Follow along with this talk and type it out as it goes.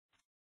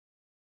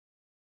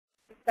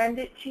send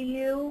it to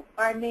you.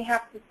 I may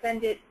have to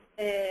send it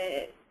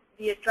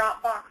via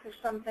Dropbox or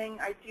something.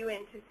 I do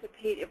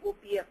anticipate it will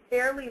be a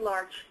fairly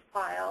large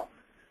file.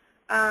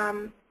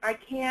 I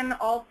can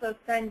also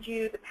send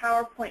you the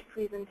PowerPoint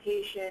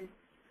presentation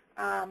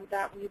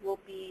that we will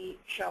be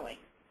showing.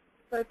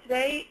 So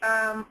today,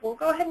 we'll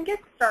go ahead and get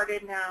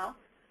started now.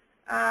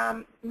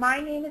 My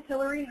name is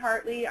Hillary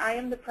Hartley. I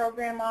am the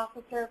Program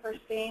Officer for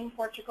Spain,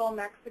 Portugal,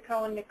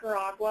 Mexico, and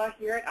Nicaragua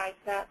here at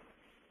ICEP.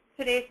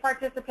 Today's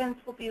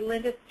participants will be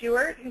Linda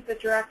Stewart, who's the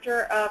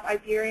Director of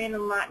Iberian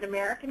and Latin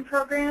American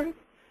Programs.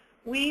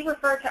 We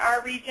refer to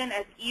our region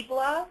as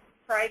IBLA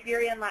for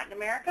Iberia and Latin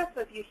America,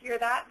 so if you hear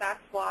that,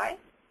 that's why.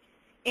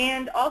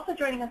 And also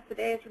joining us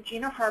today is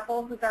Regina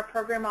Harpel, who's our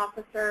Program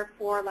Officer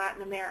for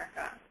Latin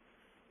America.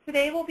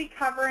 Today we'll be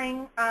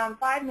covering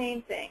 5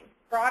 main things: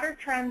 broader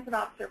trends and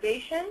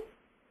observations,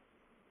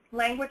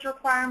 language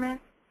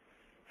requirements,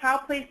 how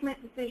placement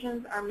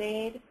decisions are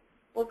made.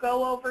 We'll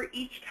go over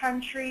each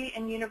country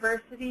and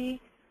university.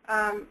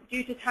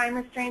 Due to time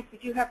restraints, we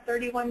do have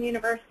 31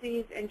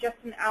 universities. In just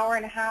an hour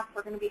and a half,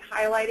 we're going to be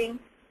highlighting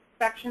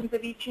sections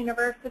of each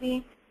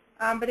university.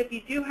 But if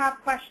you do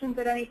have questions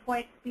at any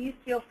point, please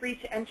feel free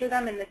to enter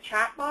them in the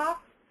chat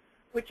box,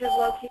 which is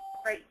located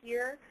right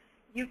here.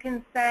 You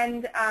can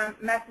send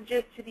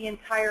messages to the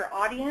entire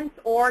audience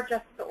or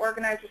just the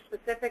organizer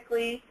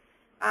specifically,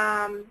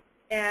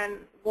 and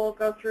we'll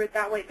go through it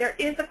that way. There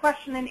is a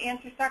question and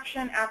answer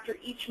section after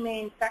each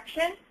main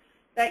section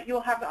that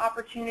you'll have the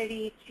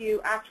opportunity to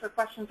ask for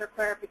questions or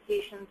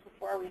clarifications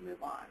before we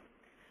move on.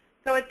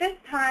 So at this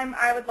time,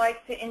 I would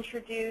like to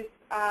introduce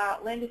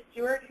Linda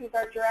Stewart, who's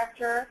our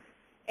director,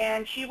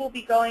 and she will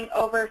be going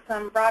over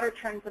some broader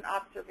trends and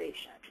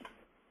observations.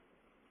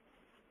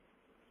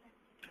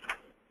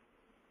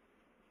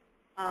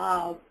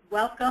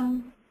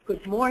 Welcome.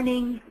 Good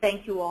morning.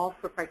 Thank you all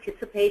for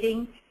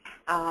participating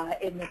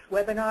in this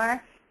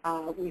webinar.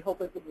 We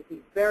hope it will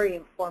be very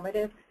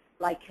informative.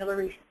 Like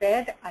Hillary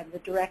said, I'm the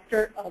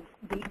director of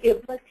the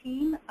IBLA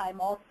team.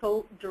 I'm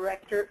also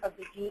director of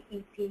the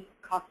GEP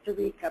Costa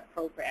Rica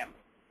program.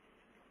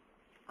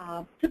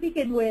 To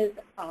begin with,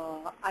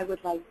 I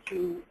would like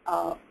to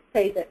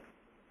say that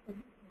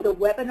the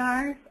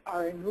webinars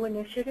are a new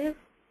initiative,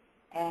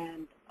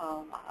 and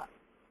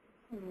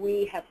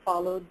we have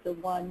followed the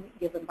one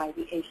given by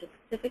the Asia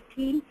Pacific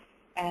team,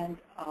 and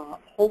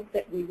hope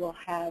that we will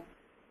have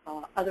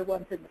other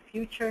ones in the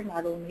future,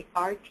 not only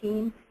our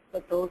team,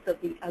 but those of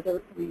the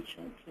other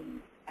regional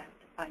teams at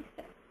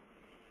ICEP.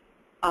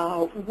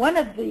 One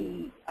of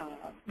the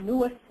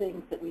newest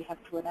things that we have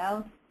to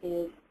announce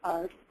is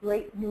our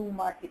great new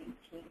marketing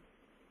team.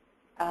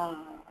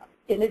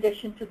 In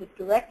addition to the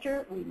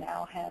director, we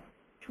now have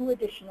 2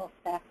 additional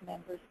staff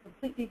members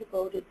completely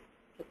devoted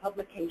to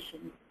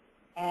publications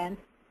and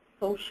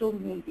social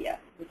media,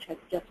 which has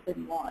just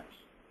been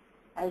launched.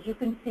 As you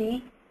can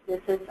see,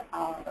 this is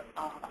our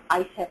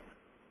ICEP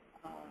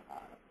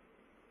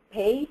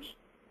page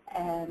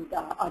and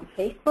on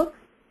Facebook.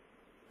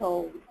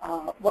 So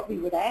what we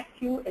would ask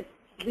you is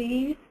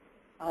please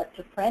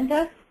to friend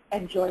us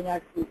and join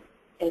our group.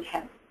 It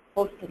has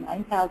close to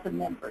 9,000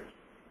 members.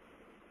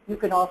 You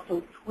can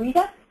also tweet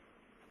us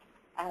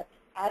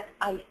at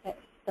ICEP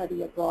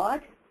Study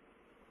Abroad,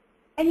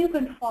 and you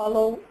can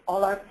follow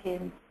all our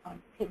pins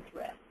on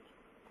Pinterest.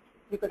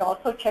 You can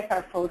also check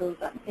our photos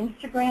on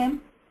Instagram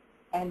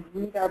and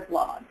read our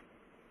blog.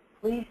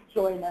 Please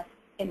join us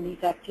in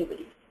these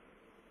activities.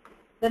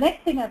 The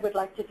next thing I would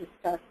like to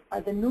discuss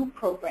are the new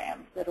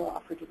programs that are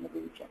offered in the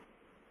region.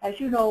 As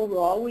you know, we're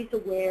always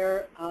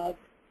aware of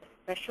the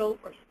special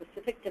or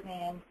specific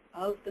demands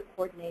of the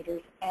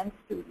coordinators and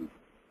students,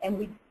 and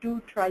we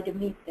do try to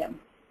meet them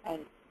as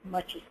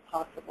much as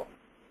possible.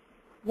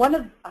 One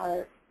of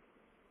our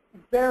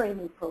very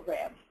new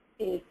programs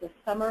is the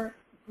Summer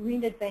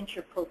Green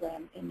Adventure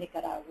program in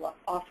Nicaragua,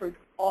 offered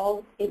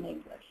all in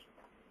English.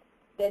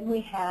 Then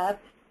we have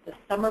the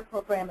summer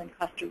program in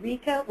Costa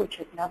Rica, which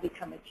has now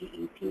become a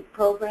GEP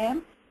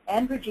program,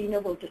 and Regina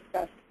will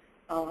discuss,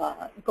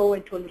 go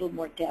into a little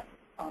more depth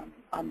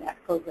on that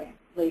program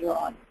later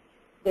on.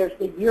 There's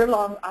the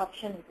year-long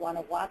option in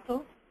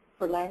Guanajuato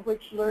for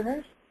language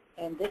learners,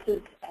 and this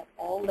is at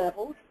all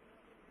levels.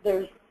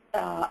 There's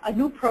a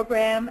new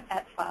program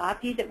at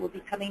FAAPI that will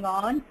be coming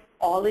on,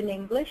 all in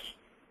English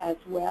as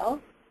well.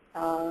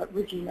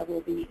 Regina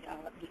will be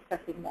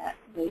discussing that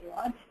later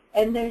on.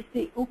 And there's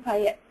the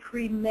UPAET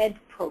Pre-Med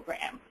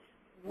program,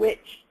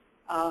 which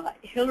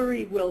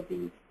Hillary will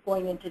be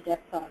going into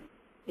depth on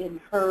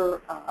in her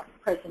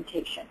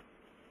presentation.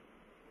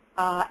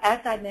 As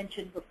I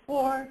mentioned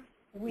before,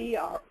 we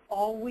are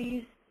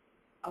always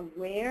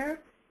aware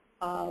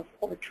of,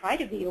 or try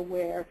to be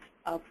aware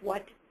of,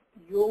 what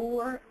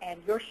your and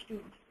your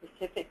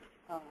student-specific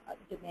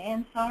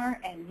demands are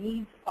and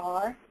needs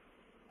are.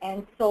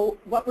 And so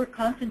what we're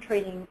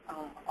concentrating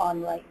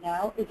on right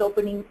now is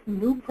opening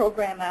new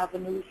program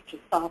avenues to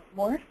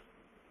sophomores,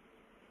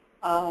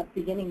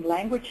 beginning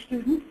language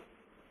students,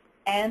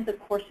 and the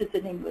courses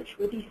in English.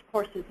 With these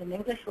courses in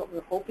English, what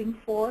we're hoping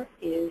for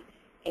is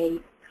a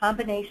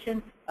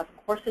combination of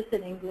courses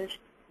in English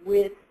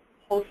with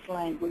host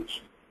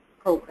language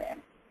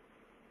programs.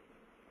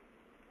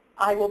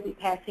 I will be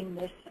passing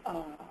this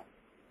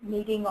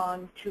meeting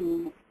on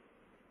to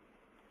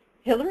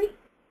Hillary?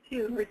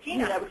 To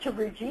Regina. To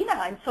Regina.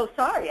 I'm so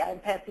sorry. I'm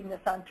passing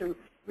this on to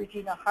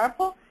Regina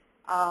Harple,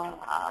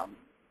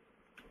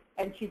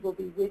 and she will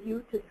be with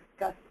you to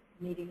discuss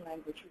meeting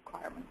language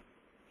requirements,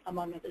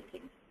 among other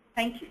things.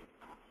 Thank you.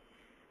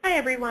 Hi,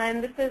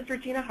 everyone. This is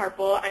Regina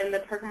Harple. I'm the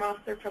Program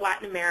Officer for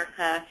Latin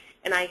America,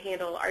 and I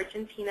handle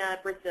Argentina,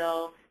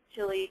 Brazil,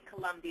 Chile,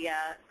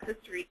 Colombia,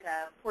 Costa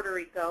Rica, Puerto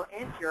Rico,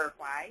 and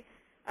Uruguay.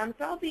 So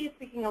I'll be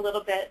speaking a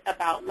little bit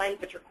about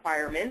language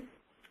requirements.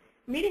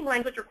 Meeting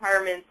language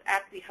requirements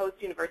at the host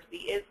university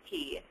is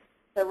key.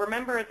 So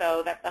remember,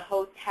 though, that the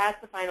host has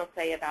the final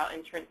say about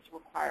entrance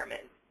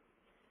requirements.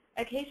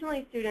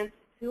 Occasionally, students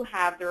who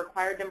have the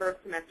required number of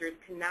semesters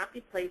cannot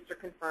be placed or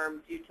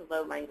confirmed due to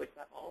low language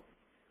levels.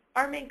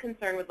 Our main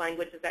concern with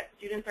language is that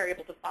students are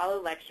able to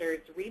follow lectures,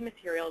 read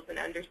materials, and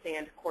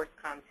understand course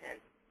content.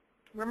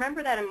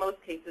 Remember that in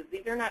most cases,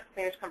 these are not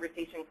Spanish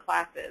conversation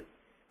classes,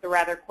 but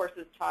rather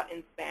courses taught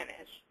in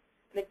Spanish.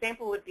 An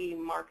example would be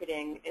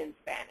marketing in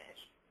Spanish.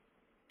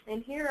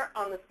 And here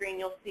on the screen,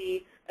 you'll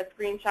see a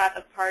screenshot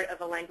of part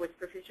of a language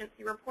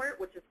proficiency report,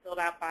 which is filled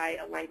out by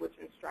a language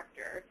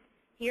instructor.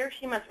 He or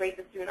she must rate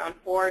the student on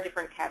 4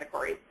 different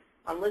categories: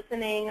 on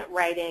listening,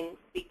 writing,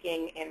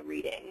 speaking, and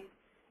reading.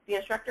 The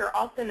instructor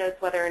also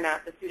notes whether or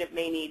not the student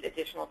may need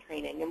additional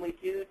training, and we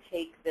do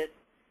take this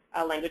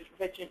language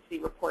proficiency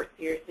report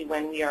seriously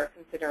when we are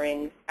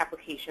considering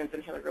applications,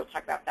 and Hillary will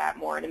talk about that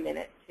more in a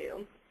minute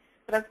too.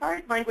 But as far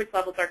as language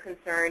levels are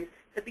concerned,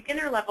 the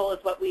beginner level is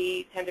what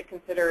we tend to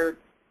consider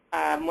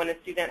when a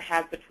student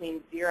has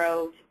between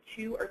 0 to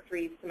 2 or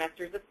 3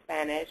 semesters of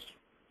Spanish.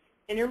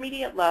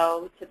 Intermediate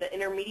low to the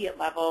intermediate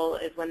level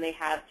is when they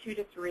have 2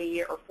 to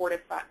 3 or 4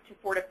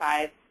 to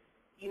 5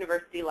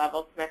 university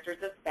level semesters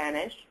of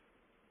Spanish.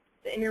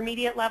 The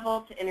intermediate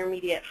level to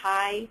intermediate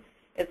high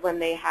is when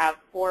they have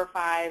 4 or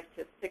 5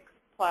 to 6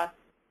 plus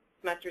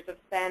semesters of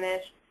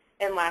Spanish.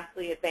 And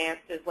lastly,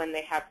 advanced is when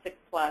they have 6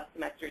 plus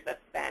semesters of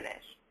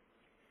Spanish.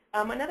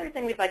 Another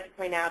thing we'd like to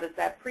point out is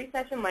that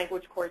pre-session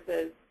language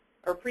courses,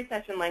 or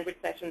pre-session language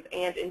sessions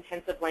and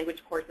intensive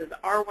language courses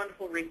are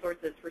wonderful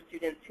resources for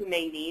students who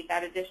may need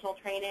that additional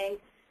training.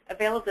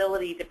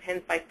 Availability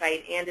depends by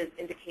site and is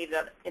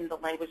indicated in the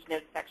language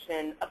notes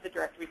section of the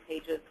directory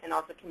pages and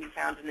also can be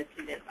found in the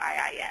student's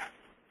IIS.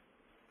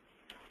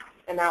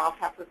 And now I'll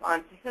pass this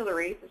on to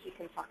Hillary so she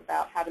can talk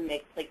about how to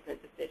make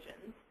placement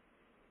decisions,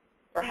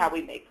 or how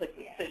we make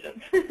placement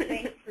decisions.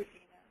 Thanks,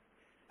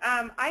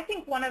 Regina. I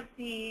think one of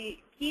the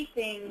key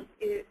things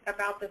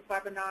about this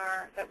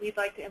webinar that we'd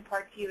like to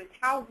impart to you is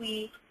how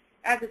we,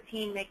 as a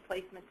team, make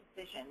placement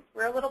decisions.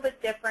 We're a little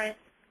bit different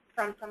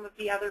from some of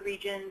the other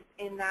regions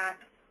in that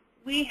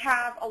we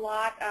have a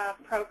lot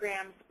of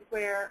programs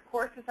where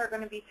courses are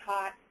going to be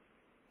taught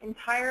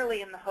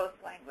entirely in the host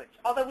language,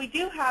 although we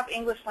do have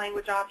English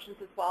language options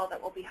as well that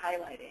we'll be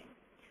highlighting.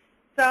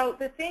 So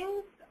the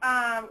things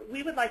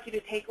we would like you to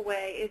take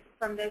away is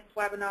from this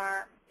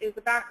webinar is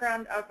the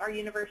background of our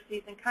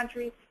universities and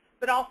countries,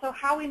 but also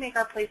how we make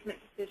our placement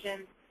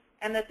decisions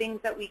and the things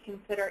that we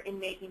consider in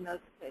making those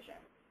decisions.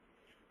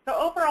 So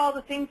overall,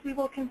 the things we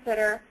will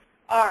consider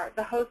are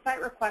the host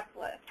site request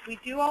list. We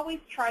do always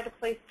try to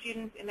place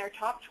students in their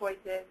top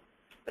choices,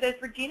 but as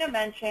Regina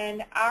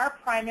mentioned, our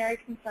primary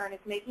concern is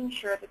making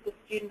sure that the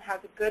student has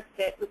a good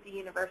fit with the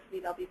university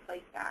they'll be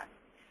placed at.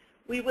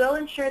 We will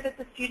ensure that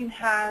the student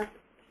has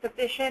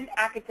sufficient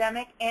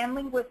academic and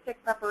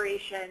linguistic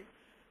preparation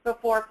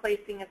before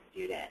placing a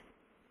student.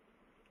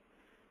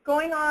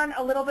 Going on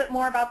a little bit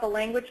more about the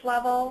language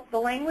level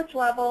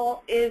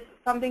is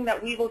something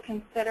that we will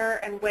consider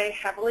and weigh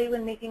heavily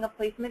when making a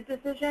placement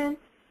decision.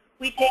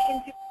 We take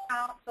into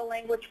account the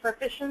language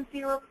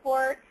proficiency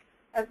report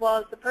as well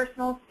as the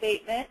personal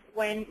statement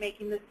when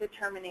making this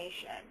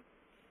determination.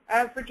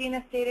 As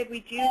Regina stated,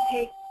 we do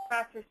take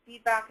professors'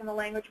 feedback in the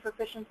language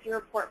proficiency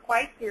report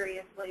quite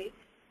seriously.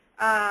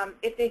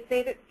 If they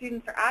say that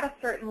students are at a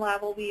certain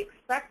level, we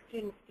expect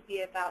students to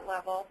be at that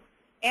level.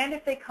 And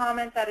if they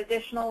comment that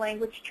additional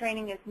language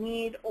training is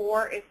needed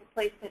or if a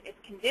placement is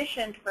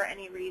conditioned for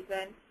any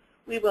reason,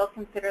 we will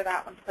consider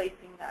that when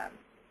placing them.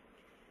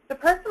 The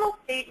personal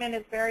statement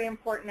is very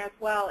important as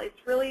well.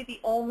 It's really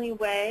the only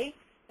way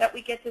that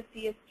we get to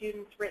see a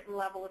student's written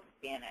level of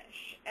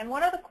Spanish. And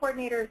one of the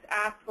coordinators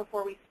asked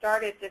before we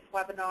started this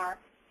webinar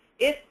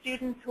if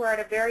students who are at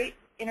a very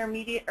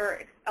intermediate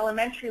or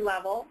elementary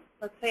level,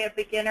 let's say a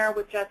beginner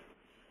with just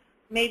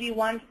maybe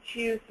 1 to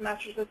 2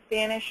 semesters of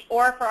Spanish,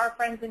 or for our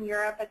friends in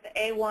Europe at the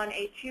A1,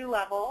 A2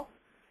 level,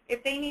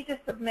 if they need to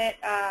submit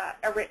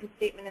a written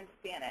statement in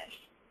Spanish.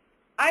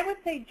 I would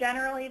say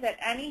generally that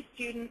any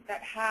student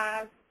that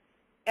has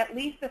at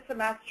least a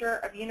semester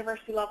of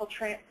university level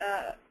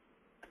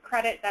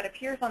credit that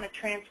appears on a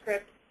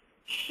transcript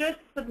should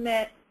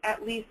submit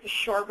at least a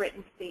short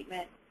written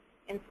statement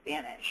in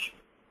Spanish.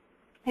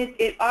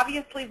 It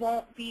obviously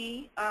won't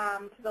be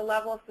to the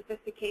level of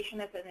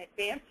sophistication as an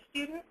advanced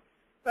student,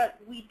 but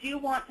we do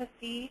want to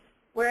see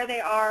where they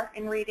are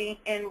in reading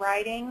and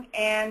writing,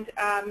 and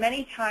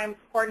many times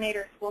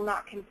coordinators will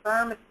not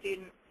confirm a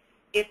student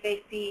if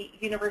they see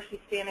University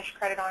Spanish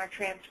credit on a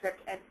transcript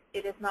and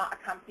it is not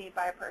accompanied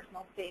by a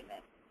personal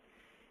statement.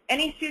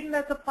 Any student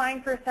that's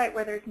applying for a site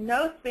where there's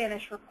no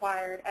Spanish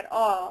required at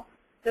all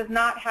does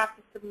not have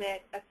to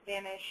submit a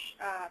Spanish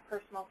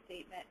personal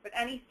statement, but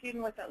any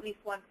student with at least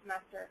one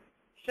semester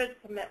should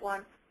submit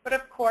one, but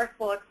of course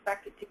we'll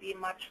expect it to be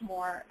much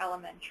more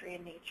elementary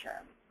in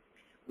nature.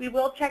 We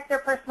will check their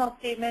personal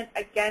statement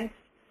against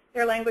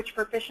their language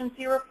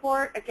proficiency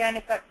report. Again,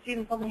 if that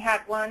student's only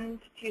had 1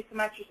 to 2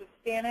 semesters of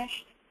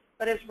Spanish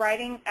but is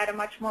writing at a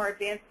much more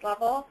advanced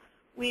level,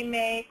 we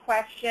may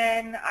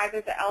question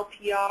either the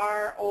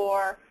LPR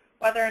or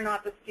whether or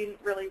not the student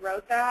really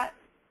wrote that.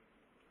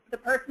 The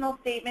personal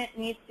statement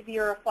needs to be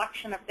a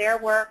reflection of their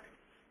work,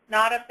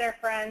 not of their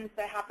friends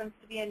that happens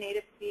to be a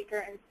native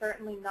speaker, and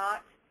certainly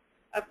not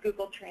of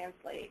Google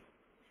Translate.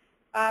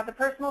 The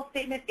personal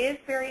statement is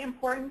very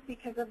important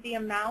because of the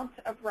amount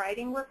of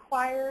writing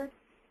required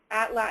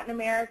at Latin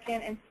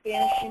American and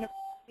Spanish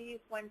universities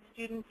when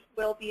students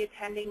will be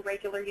attending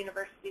regular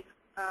university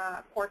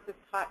courses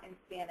taught in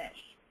Spanish.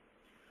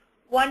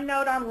 One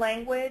note on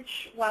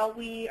language, while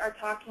we are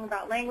talking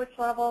about language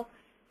level,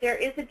 there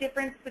is a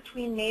difference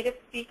between native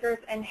speakers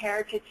and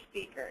heritage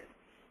speakers.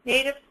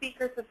 Native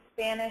speakers of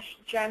Spanish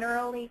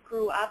generally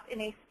grew up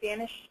in a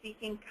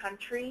Spanish-speaking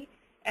country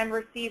and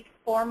received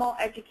formal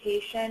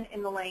education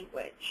in the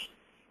language.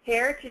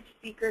 Heritage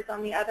speakers,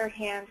 on the other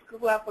hand,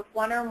 grew up with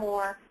one or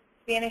more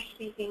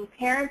Spanish-speaking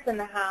parents in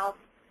the house,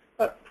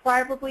 but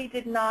probably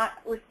did not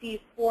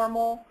receive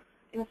formal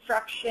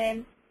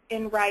instruction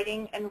in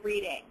writing and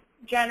reading.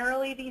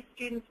 Generally, these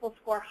students will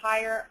score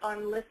higher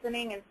on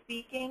listening and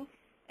speaking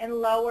and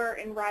lower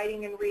in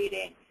writing and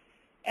reading.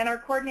 And our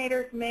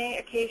coordinators may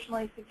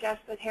occasionally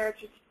suggest that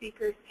heritage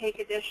speakers take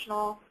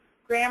additional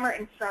grammar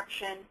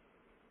instruction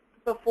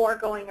before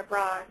going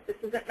abroad. This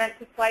isn't meant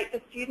to slight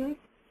the students,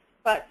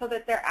 but so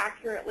that they're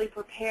accurately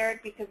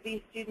prepared, because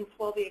these students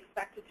will be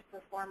expected to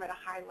perform at a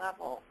high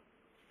level.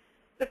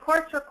 The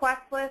course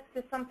request list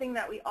is something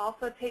that we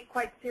also take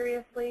quite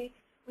seriously.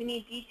 We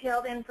need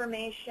detailed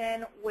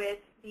information with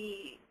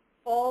the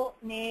full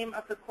name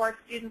of the course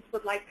students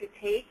would like to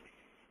take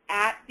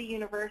at the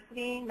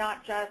university,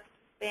 not just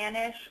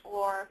Spanish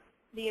or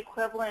the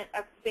equivalent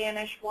of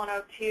Spanish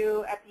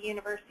 102 at the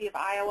University of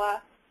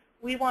Iowa.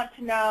 We want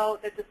to know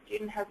that the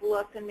student has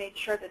looked and made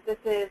sure that this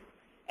is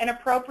an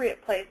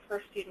appropriate place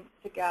for students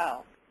to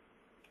go.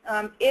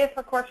 If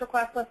a course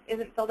request list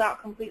isn't filled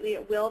out completely,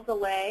 it will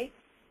delay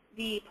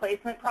the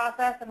placement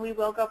process, and we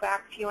will go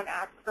back to you and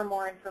ask for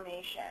more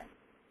information.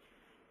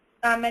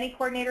 Many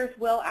coordinators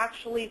will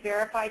actually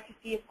verify to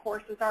see if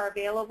courses are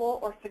available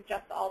or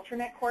suggest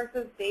alternate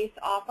courses based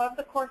off of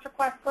the course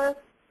request list.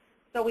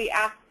 So we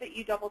ask that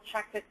you double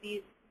check that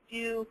these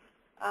do,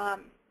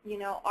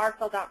 are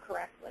filled out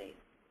correctly.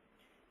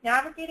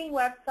 Navigating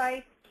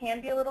websites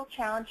can be a little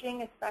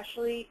challenging,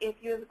 especially if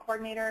you as a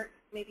coordinator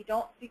maybe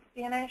don't speak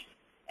Spanish,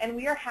 and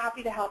we are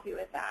happy to help you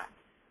with that.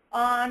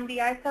 On the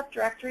ISEP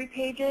directory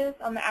pages,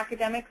 on the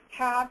Academics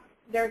tab,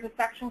 there's a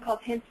section called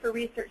Hints for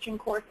Researching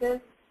Courses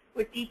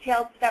with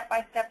detailed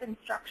step-by-step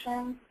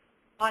instructions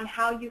on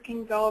how you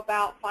can go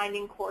about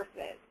finding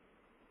courses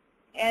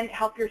and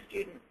help your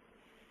students.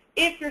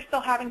 If you're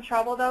still having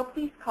trouble, though,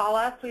 please call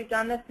us. We've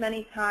done this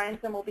many times,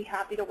 and we'll be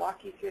happy to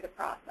walk you through the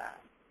process.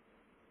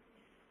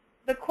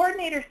 The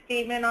coordinator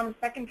statement on the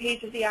second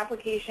page of the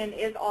application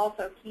is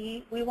also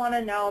key. We want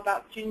to know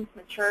about students'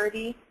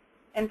 maturity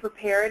and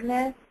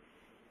preparedness.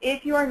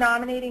 If you are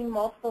nominating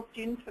multiple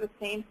students for the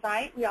same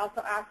site, we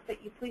also ask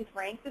that you please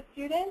rank the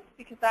students,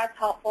 because that's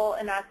helpful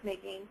in us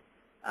making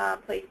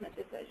placement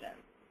decisions.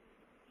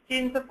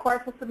 Students, of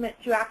course, will submit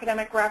 2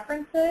 academic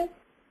references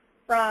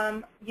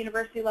from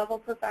university-level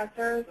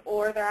professors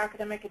or their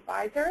academic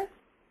advisors.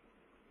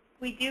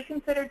 We do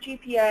consider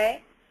GPA.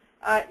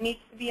 It needs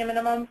to be a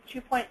minimum of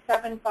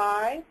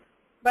 2.75,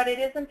 but it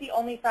isn't the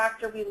only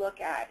factor we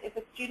look at. If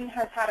a student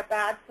has had a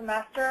bad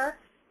semester,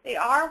 they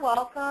are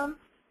welcome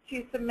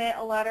to submit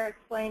a letter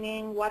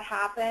explaining what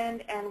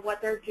happened and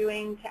what they're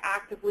doing to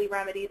actively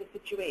remedy the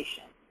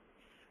situation.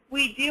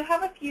 We do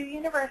have a few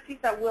universities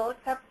that will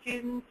accept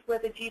students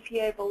with a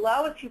GPA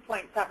below a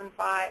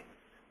 2.75,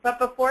 but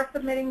before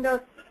submitting those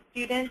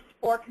students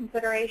for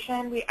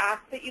consideration, we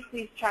ask that you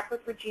please check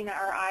with Regina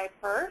or I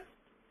first.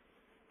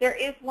 There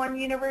is one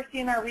university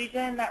in our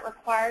region that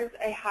requires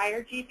a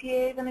higher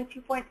GPA than a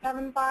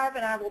 2.75,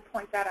 and I will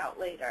point that out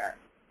later.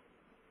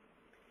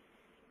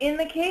 In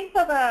the case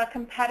of a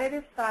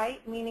competitive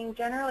site, meaning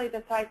generally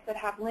the sites that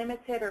have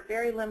limited or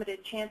very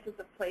limited chances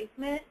of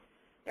placement,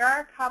 there are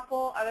a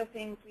couple other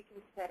things we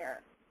consider.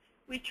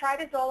 We try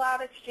to dole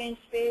out exchange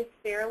space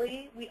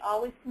fairly. We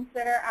always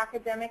consider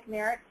academic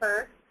merit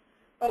first,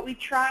 but we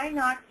try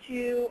not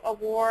to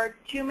award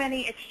too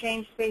many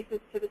exchange spaces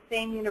to the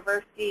same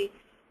university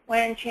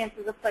when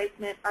chances of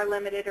placement are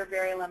limited or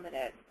very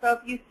limited. So if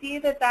you see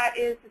that that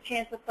is the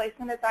chance of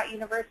placement at that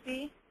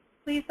university,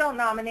 please don't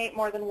nominate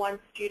more than 1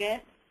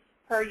 student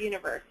per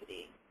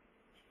university.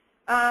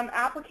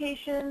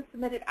 Applications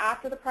submitted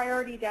after the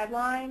priority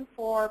deadline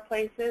for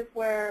places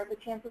where the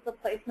chances of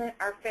placement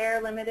are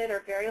fair, limited,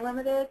 or very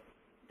limited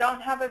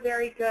don't have a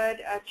very good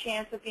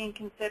chance of being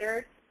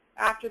considered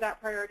after that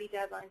priority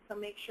deadline, so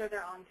make sure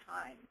they're on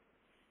time.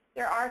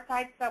 There are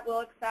sites that will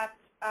accept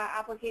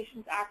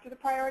applications after the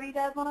priority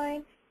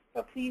deadline,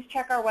 but please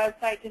check our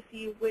website to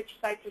see which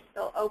sites are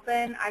still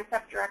open.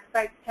 ISEP Direct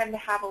sites tend to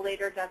have a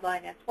later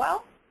deadline as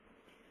well.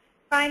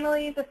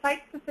 Finally, the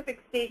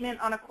site-specific statement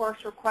on a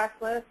course request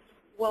list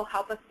will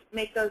help us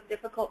make those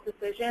difficult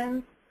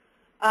decisions.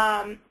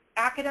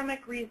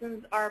 Academic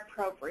reasons are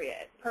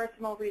appropriate.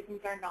 Personal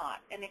reasons are not.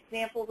 An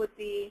example would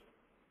be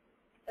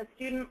a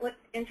student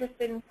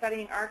interested in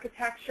studying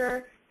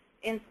architecture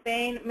in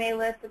Spain may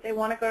list that they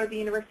want to go to the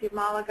University of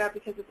Malaga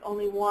because it's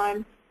only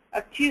one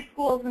of 2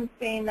 schools in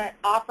Spain that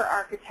offer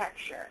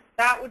architecture.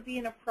 That would be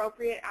an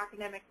appropriate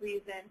academic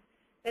reason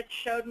that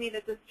showed me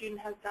that the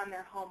student has done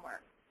their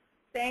homework.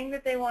 Saying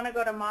that they want to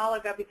go to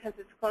Malaga because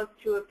it's close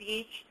to a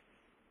beach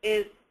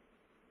is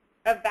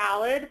a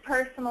valid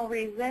personal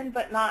reason,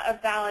 but not a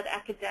valid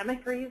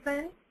academic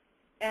reason,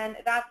 and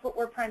that's what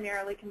we're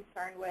primarily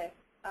concerned with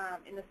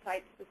in the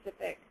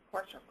site-specific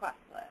course request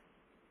list.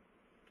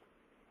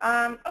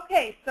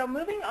 Okay, so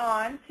moving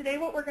on, today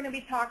what we're going to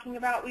be talking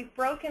about, we've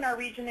broken our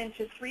region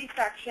into 3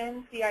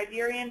 sections, the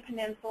Iberian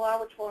Peninsula,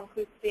 which will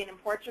include Spain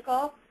and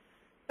Portugal,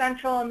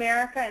 Central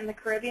America and the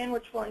Caribbean,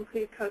 which will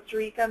include Costa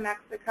Rica,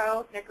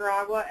 Mexico,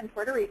 Nicaragua, and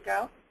Puerto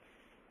Rico,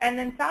 and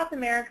then South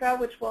America,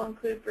 which will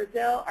include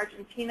Brazil,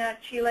 Argentina,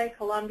 Chile,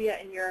 Colombia,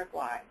 and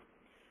Uruguay.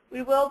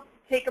 We will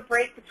take a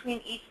break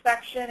between each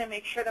section and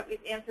make sure that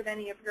we've answered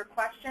any of your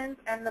questions,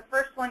 and the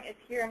first one is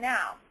here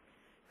now.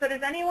 So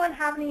does anyone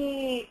have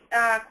any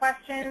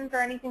questions or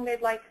anything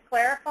they'd like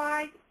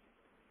clarified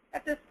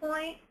at this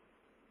point?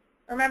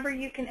 Remember,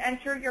 you can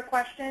enter your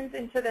questions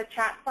into the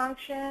chat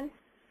function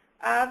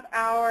of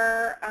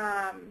our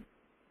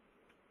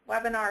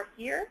webinar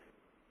here.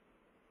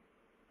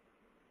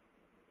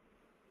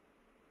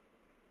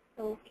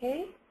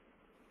 Okay.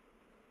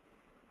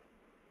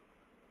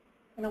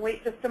 I'm going to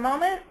wait just a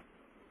moment.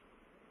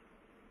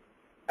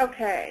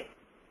 Okay.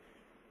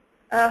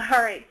 All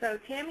right, so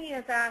Tammy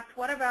has asked,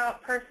 what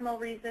about personal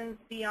reasons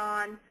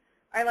beyond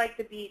I like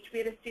the beach? We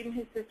had a student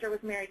whose sister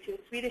was married to a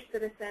Swedish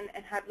citizen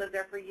and had lived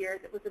there for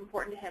years. It was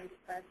important to him to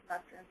spend a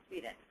semester in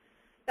Sweden.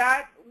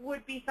 That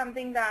would be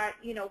something that,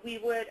 you know, we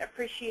would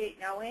appreciate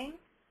knowing.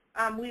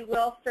 We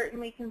will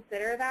certainly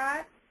consider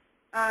that.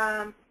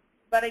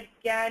 But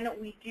again,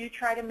 we do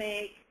try to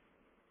make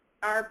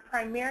our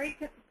primary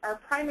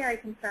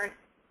concern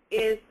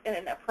is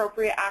an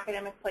appropriate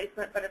academic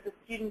placement, but if the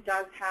student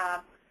does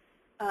have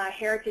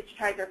heritage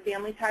ties or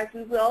family ties,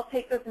 we will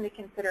take those into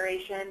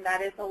consideration.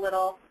 That is a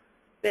little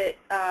bit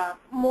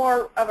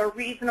more of a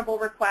reasonable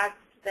request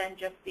than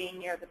just being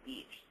near the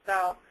beach.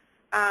 So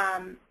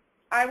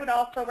I would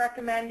also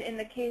recommend in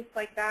the case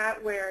like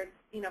that where it's,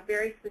 you know,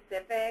 very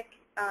specific,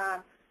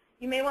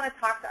 you may want to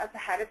talk to us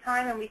ahead of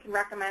time and we can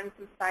recommend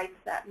some sites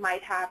that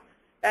might have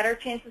better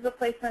chances of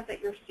placement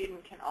that your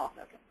student can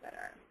also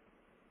consider.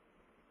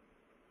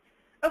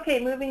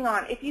 Okay, moving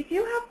on. If you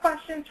do have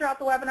questions throughout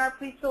the webinar,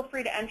 please feel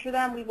free to enter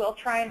them. We will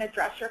try and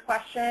address your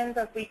questions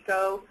as we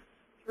go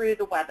through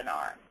the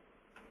webinar.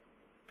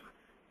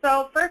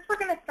 So first we're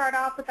going to start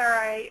off with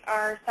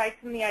our sites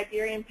in the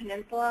Iberian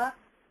Peninsula.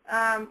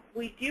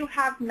 We do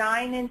have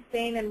 9 in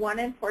Spain and 1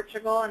 in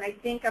Portugal, and I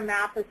think a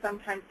map is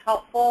sometimes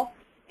helpful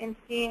in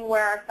seeing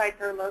where our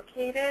sites are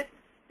located.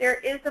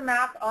 There is a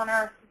map on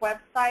our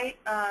website.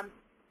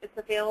 It's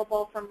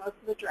available from most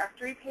of the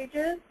directory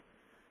pages.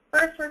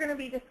 First, we're going to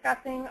be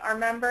discussing our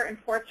member in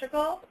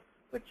Portugal,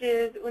 which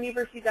is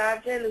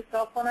Universidade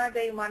Lusófona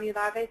de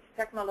Humanidades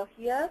y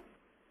Tecnologías.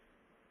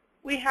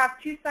 We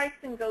have 2 sites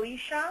in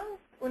Galicia,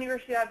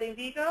 Universidad de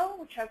Vigo,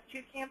 which has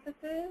 2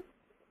 campuses.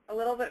 A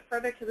little bit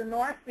further to the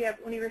north, we have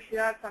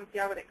Universidad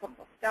Santiago de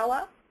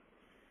Compostela.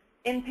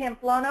 In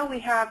Pamplona, we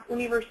have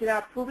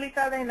Universidad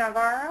Pública de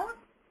Navarra.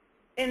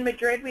 In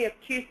Madrid, we have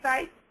 2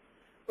 sites,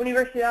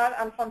 Universidad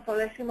Alfonso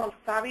X el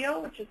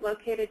Sabio, which is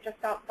located just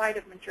outside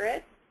of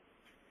Madrid.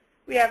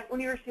 We have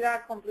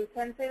Universidad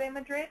Complutense de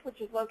Madrid,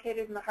 which is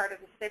located in the heart of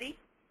the city.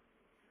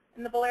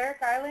 In the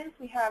Balearic Islands,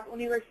 we have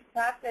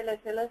Universidad de las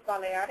Islas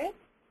Baleares.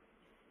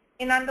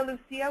 In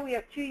Andalusia, we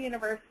have 2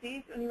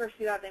 universities,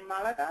 Universidad de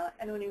Málaga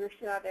and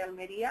Universidad de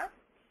Almería.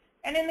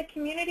 And in the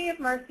community of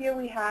Murcia,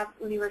 we have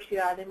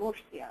Universidad de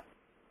Murcia.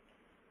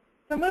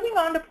 So moving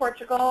on to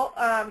Portugal,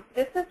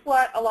 this is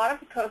what a lot of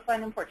the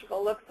coastline in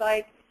Portugal looks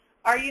like.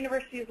 Our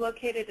university is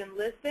located in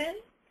Lisbon,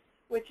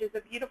 which is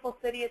a beautiful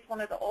city. It's one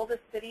of the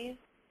oldest cities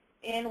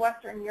in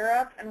Western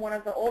Europe and one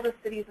of the oldest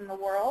cities in the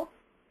world.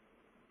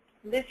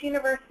 This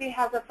university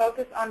has a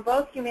focus on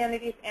both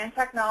humanities and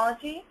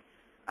technology.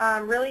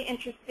 Really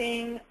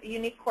interesting,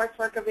 unique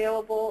coursework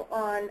available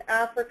on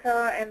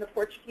Africa and the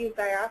Portuguese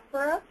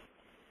diaspora.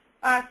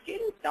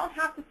 Students don't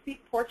have to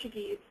speak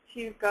Portuguese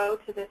to go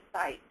to this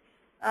site.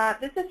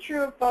 This is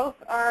true of both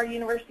our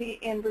university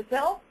in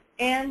Brazil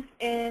and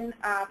in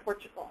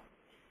Portugal.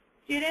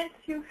 Students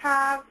who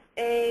have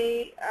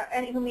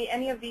who meet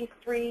any of these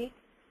three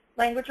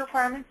language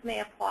requirements may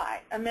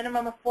apply. A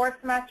minimum of 4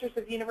 semesters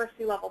of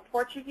university level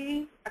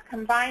Portuguese, a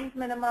combined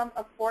minimum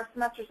of 4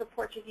 semesters of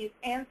Portuguese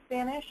and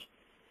Spanish,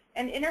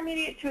 and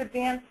intermediate to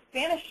advanced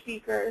Spanish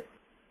speakers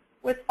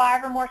with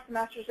 5 or more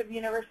semesters of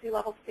university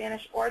level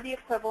Spanish or the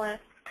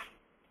equivalent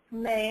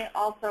may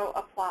also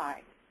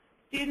apply.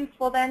 Students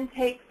will then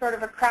take sort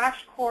of a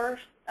crash course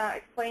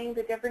explaining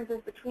the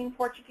differences between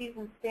Portuguese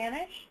and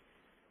Spanish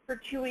for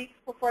 2 weeks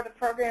before the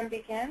program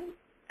begins.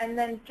 And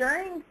then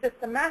during the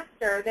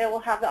semester, they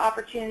will have the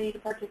opportunity to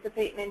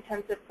participate in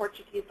intensive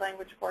Portuguese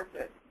language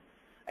courses.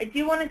 I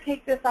do want to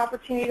take this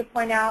opportunity to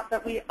point out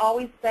that we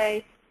always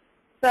say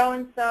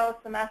so-and-so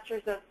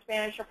semesters of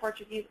Spanish or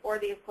Portuguese or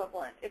the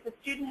equivalent. If a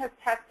student has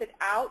tested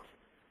out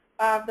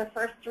of the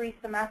first 3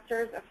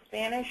 semesters of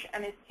Spanish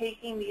and is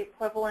taking the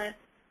equivalent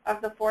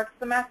of the 4th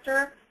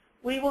semester,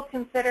 we will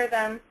consider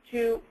them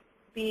to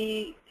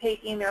be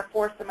taking their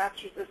 4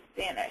 semesters of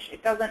Spanish.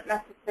 It doesn't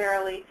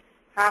necessarily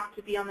have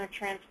to be on their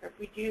transcript.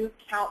 We do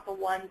count the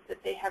ones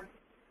that they have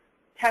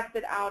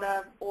tested out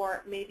of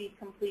or maybe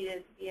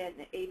completed via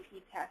an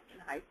AP test in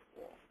high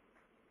school.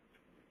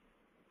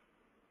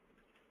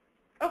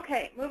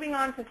 Okay, moving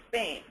on to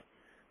Spain.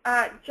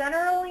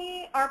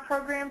 Generally, our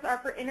programs are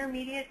for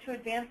intermediate to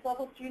advanced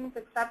level students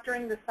except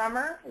during the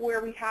summer,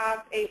 where we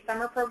have a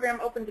summer program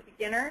open to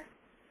beginners.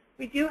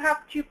 We do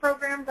have 2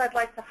 programs I'd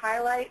like to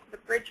highlight. The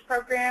Bridge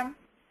program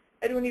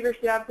at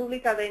Universidad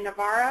Pública de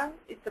Navarra.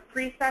 It's a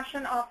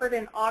pre-session offered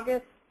in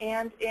August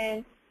and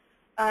in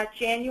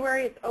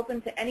January. It's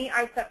open to any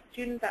ISEP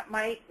student that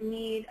might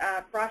need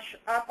a brush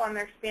up on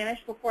their Spanish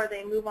before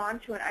they move on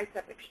to an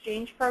ISEP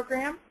exchange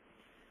program.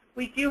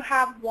 We do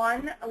have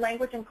one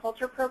language and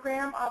culture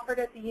program offered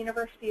at the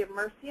University of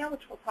Murcia,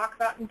 which we'll talk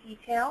about in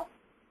detail.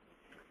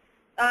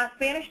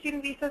 Spanish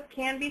student visas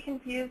can be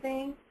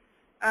confusing.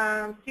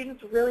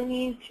 Students really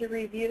need to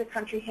review the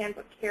country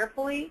handbook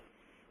carefully.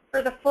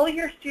 For the full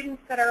year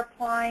students that are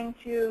applying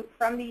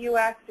from the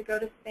U.S. to go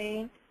to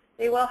Spain,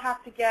 they will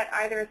have to get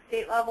either a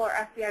state level or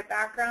FBI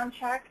background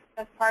check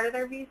as part of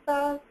their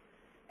visas,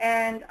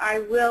 and I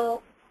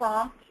will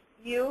prompt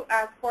you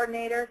as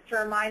coordinators to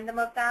remind them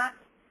of that,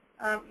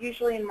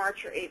 usually in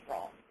March or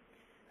April.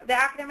 The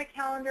academic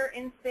calendar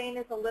in Spain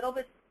is a little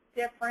bit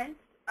different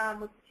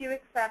with 2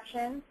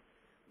 exceptions.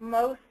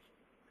 Most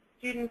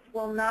students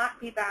will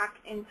not be back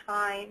in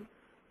time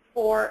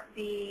for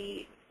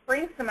the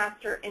spring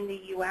semester in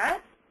the U.S.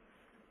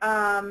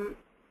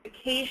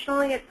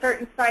 Occasionally at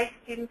certain sites,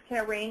 students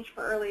can arrange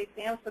for early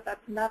exams, but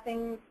that's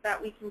nothing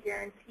that we can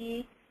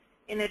guarantee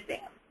in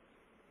advance.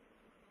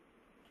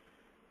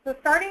 So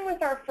starting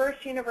with our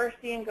first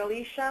university in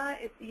Galicia,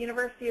 it's the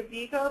University of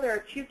Vigo. There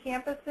are 2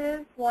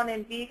 campuses, one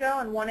in Vigo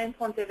and one in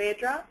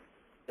Pontevedra.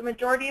 The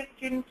majority of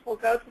students will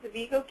go to the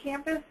Vigo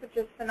campus, which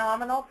is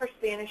phenomenal for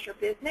Spanish or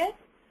business,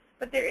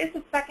 but there is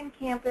a second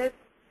campus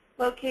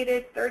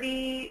located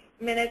 30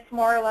 minutes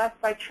more or less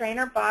by train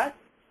or bus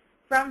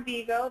from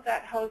Vigo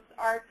that hosts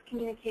arts,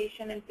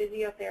 communication, and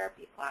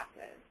physiotherapy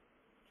classes.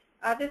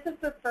 This is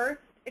the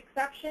first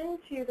exception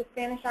to the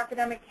Spanish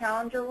academic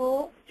calendar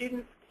rule.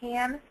 Students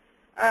can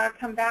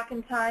come back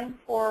in time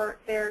for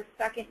their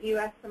second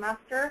U.S.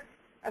 semester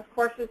as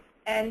courses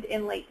end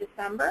in late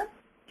December.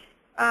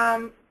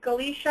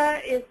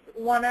 Galicia is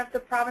one of the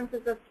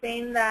provinces of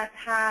Spain that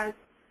has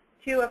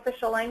 2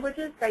 official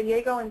languages,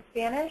 Gallego and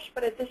Spanish,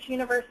 but at this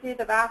university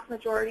the vast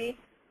majority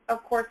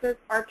of courses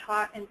are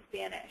taught in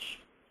Spanish.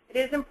 It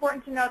is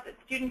important to note that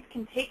students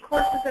can take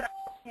courses at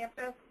our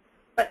campus,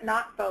 but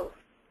not both.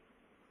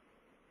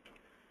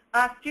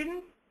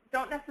 Students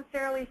don't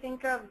necessarily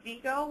think of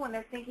Vigo when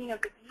they're thinking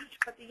of the beach,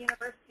 but the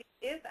university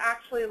is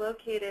actually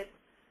located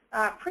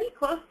pretty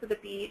close to the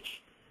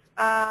beach.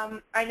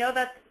 I know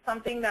that's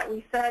something that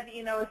we said,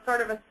 is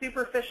sort of a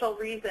superficial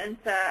reason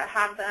to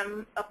have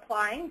them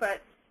applying,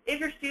 but if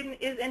your student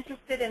is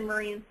interested in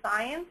marine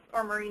science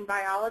or marine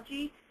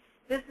biology,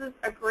 this is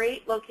a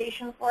great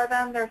location for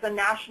them. There's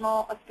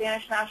a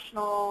Spanish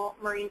National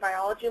Marine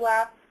Biology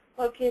Lab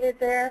located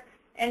there,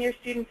 and your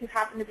students who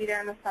happen to be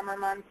there in the summer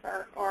months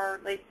or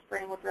late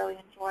spring would really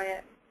enjoy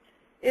it.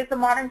 It is a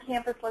modern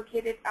campus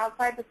located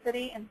outside the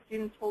city, and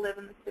students will live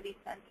in the city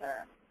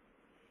center.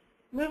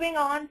 Moving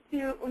on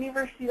to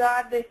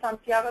Universidad de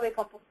Santiago de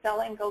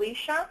Compostela in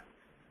Galicia.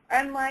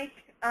 Unlike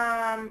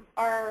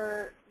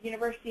our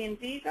university in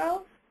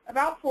Vigo,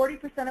 about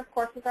 40% of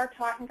courses are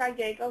taught in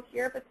Gallego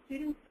here, but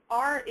students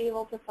are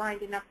able to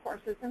find enough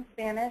courses in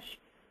Spanish.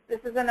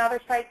 This is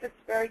another site that's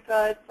very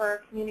good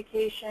for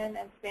communication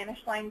and Spanish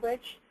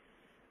language.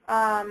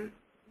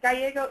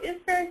 Gallego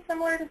is very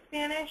similar to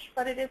Spanish,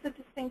 but it is a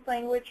distinct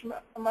language.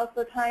 Most of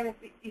the time, if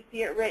you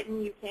see it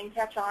written, you can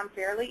catch on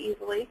fairly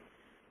easily.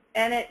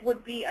 And it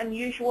would be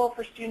unusual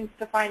for students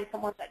to find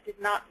someone that did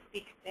not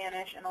speak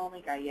Spanish and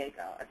only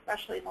Gallego,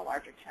 especially in the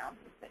larger towns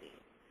and cities.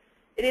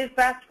 It is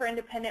best for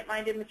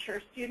independent-minded,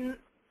 mature students,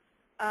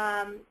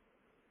 and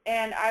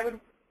I would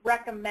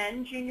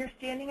recommend junior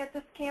standing at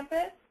this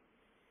campus.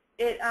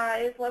 It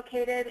is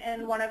located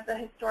in one of the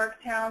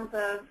historic towns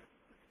of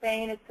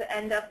Spain. It's the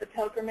end of the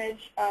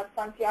pilgrimage of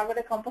Santiago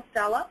de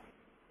Compostela.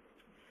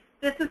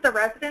 This is the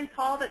residence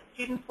hall that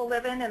students will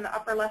live in the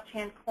upper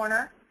left-hand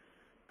corner.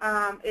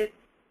 It's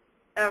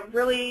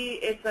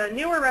a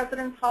newer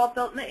residence hall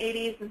built in the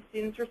 80s, and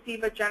students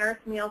receive a generous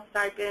meal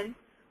stipend,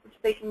 which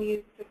they can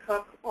use to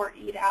cook or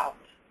eat out.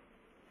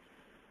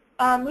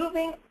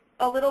 Moving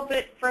a little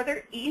bit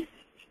further east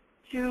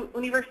to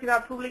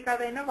Universidad Pública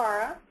de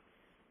Navarra,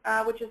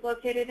 which is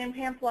located in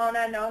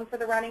Pamplona, known for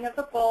the running of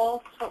the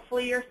bulls.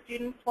 Hopefully your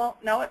students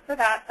won't know it for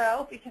that,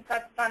 though, because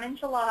that's done in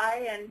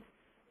July, and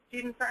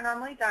students are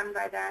normally done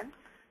by then.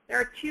 There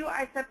are two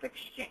ISEP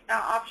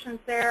options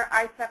there,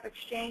 ISEP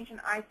Exchange and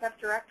ISEP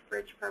Direct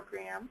Bridge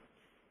Program.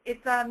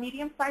 It's a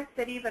medium-sized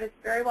city, but it's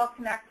very well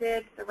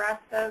connected to the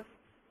rest of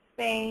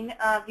Spain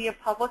via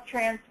public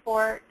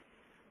transport.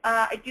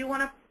 I do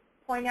want to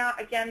point out,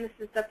 again, this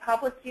is the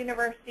public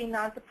university,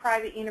 not the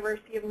private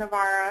University of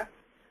Navarra.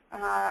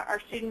 Our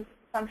students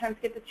sometimes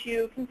get the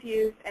two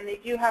confused, and they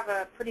do have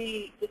a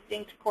pretty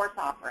distinct course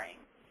offering.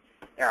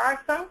 There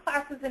are some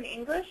classes in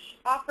English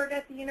offered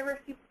at the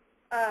university,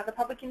 the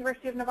Public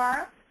University of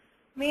Navarra,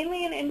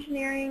 mainly in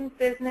engineering,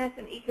 business,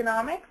 and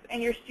economics,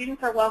 and your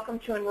students are welcome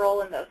to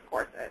enroll in those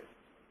courses.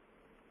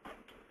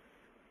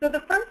 So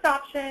the first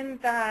option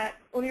that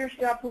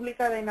Universidad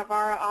Pública de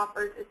Navarra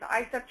offers is the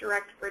ISEP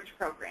Direct Bridge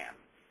Program.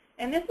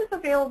 And this is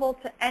available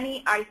to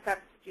any ISEP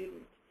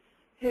student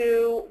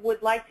who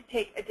would like to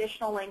take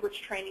additional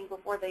language training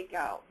before they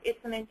go.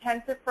 It's an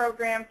intensive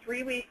program,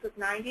 3 weeks with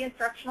 90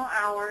 instructional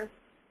hours,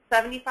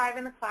 75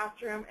 in the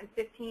classroom, and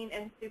 15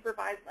 in a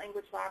supervised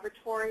language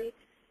laboratory.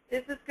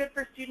 This is good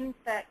for students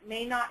that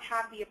may not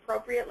have the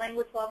appropriate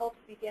language level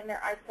to begin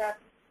their ISEP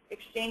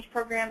exchange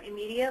program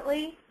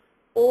immediately,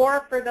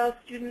 or for those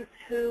students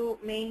who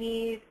may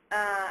need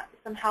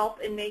some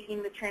help in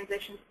making the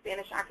transition to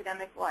Spanish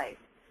academic life.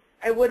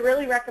 I would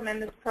really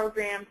recommend this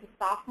program to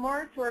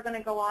sophomores who are going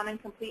to go on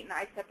and complete an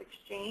ISEP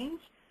exchange.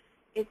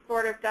 It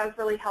sort of does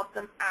really help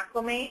them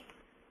acclimate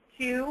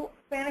to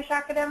Spanish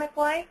academic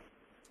life.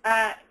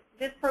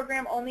 This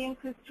program only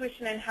includes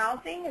tuition and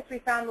housing, as we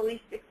found the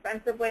least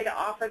expensive way to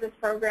offer this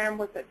program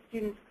was that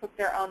students cook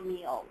their own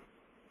meals.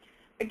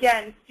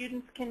 Again,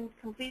 students can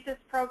complete this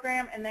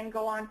program and then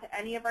go on to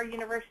any of our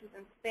universities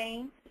in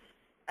Spain,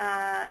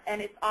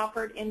 and it's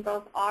offered in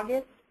both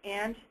August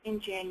and in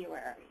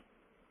January.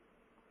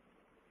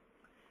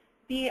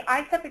 The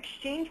ISEP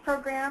exchange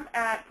program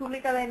at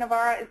Pública de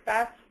Navarra is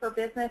best for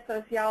business,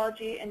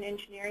 sociology, and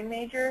engineering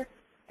majors.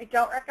 I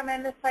don't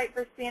recommend this site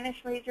for Spanish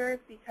majors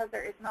because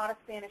there is not a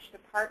Spanish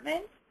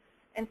department,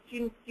 and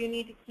students do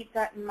need to keep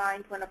that in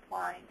mind when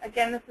applying.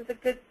 Again, this is a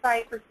good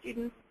site for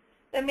students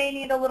that may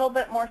need a little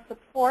bit more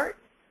support,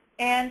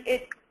 and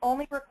it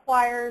only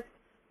requires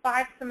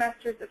 5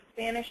 semesters of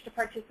Spanish to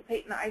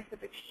participate in the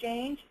ISEP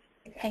exchange.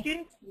 Okay.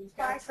 Students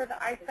apply for the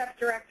ISEP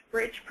Direct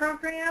Bridge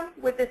Program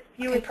with as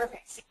few as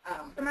 6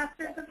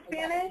 semesters of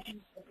Spanish.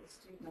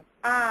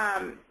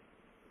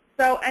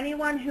 So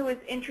anyone who is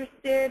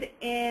interested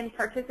in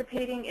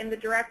participating in the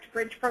Direct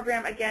Bridge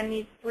Program, again,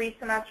 needs 3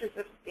 semesters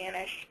of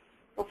Spanish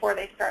before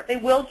they start. They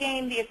will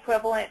gain the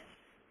equivalent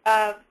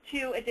of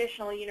 2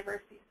 additional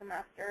university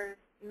semesters.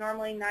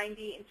 Normally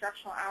 90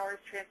 instructional hours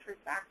transfers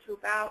back to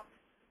about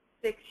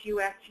 6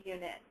 U.S.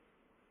 units.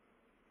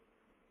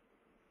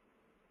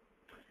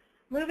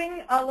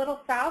 Moving a little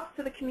south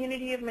to the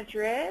community of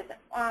Madrid,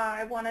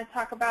 I want to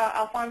talk about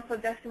Alfonso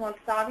X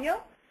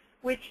Octavio,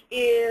 which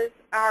is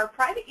our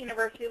private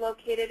university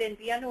located in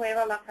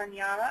Villanueva La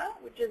Cañada,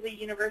 which is a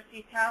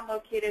university town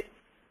located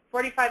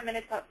 45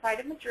 minutes outside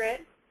of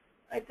Madrid.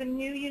 It's a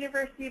new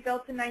university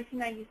built in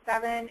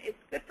 1997. It's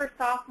good for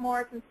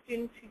sophomores and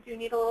students who do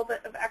need a little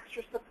bit of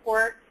extra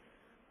support.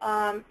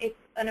 It's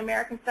an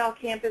American-style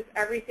campus.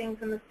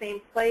 Everything's in the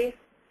same place.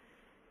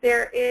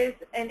 There is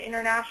an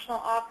international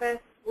office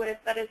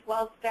that is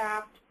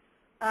well-staffed,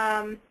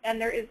 and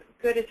there is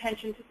good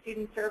attention to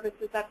student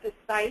services at this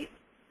site.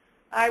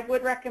 I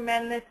would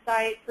recommend this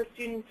site for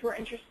students who are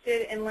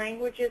interested in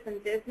languages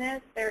and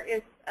business. There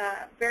is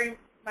very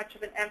much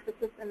of an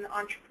emphasis in the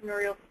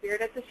entrepreneurial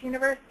spirit at this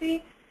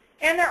university,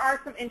 and there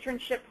are some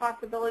internship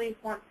possibilities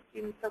once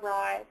students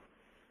arrive.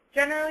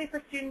 Generally,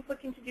 for students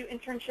looking to do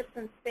internships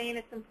in Spain,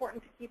 it's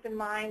important to keep in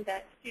mind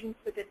that students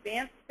with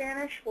advanced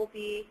Spanish will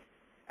be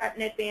at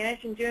an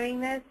advantage in doing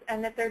this,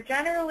 and that they're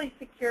generally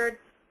secured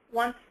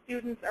once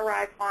students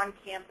arrive on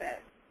campus.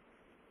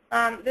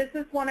 This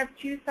is one of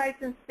 2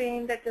 sites in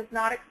Spain that does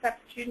not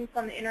accept students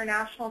on the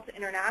international to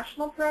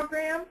international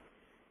program,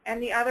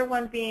 and the other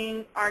one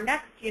being our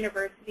next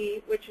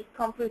university, which is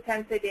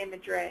Complutense de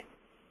Madrid.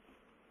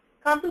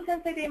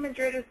 Complutense de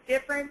Madrid is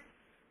different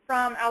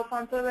from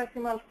Alfonso X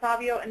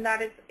Octavio in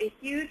that it's a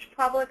huge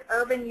public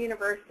urban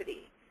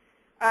university.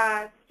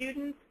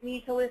 Students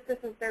need to list this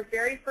as their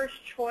very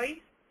first choice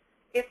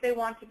if they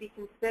want to be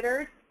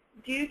considered.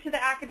 Due to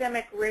the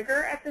academic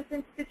rigor at this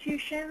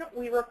institution,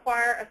 we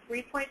require a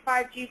 3.5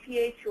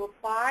 GPA to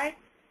apply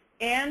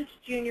and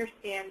junior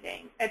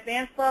standing.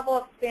 Advanced level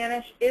of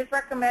Spanish is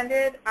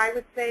recommended. I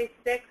would say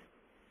 6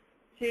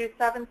 to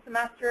 7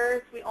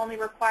 semesters. We only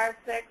require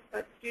 6,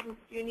 but students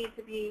do need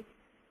to be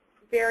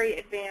very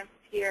advanced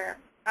here.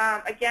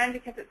 Again,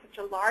 because it's such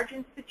a large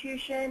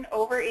institution,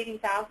 over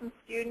 80,000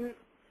 students,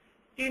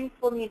 students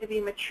will need to be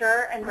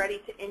mature and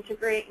ready to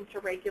integrate into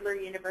regular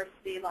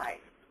university life.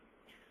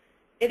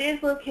 It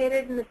is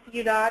located in the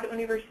Ciudad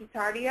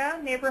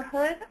Universitaria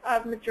neighborhood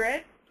of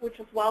Madrid, which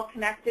is well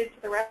connected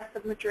to the rest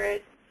of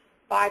Madrid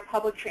by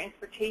public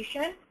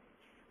transportation.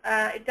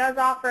 It does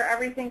offer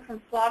everything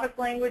from Slavic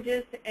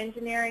languages to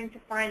engineering to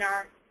fine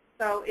arts,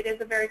 so it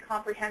is a very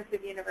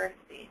comprehensive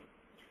university.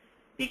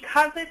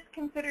 Because it's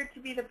considered to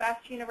be the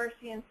best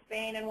university in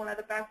Spain and one of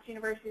the best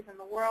universities in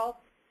the world,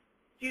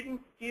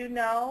 students do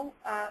know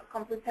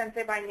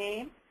Complutense by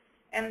name.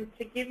 And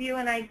to give you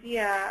an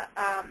idea,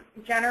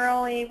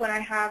 generally when I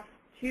have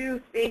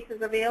 2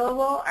 spaces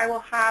available, I will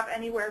have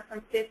anywhere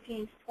from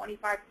 15 to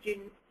 25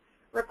 students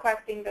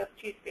requesting those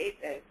 2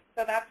 spaces.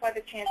 So that's why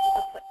the chances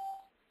of placement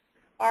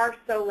are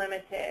so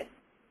limited.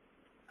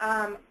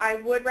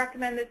 I would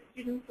recommend that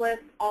students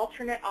list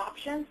alternate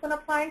options when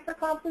applying for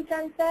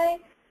Complutense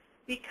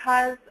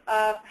because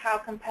of how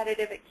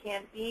competitive it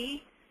can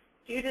be.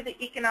 Due to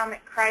the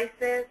economic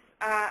crisis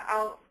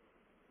out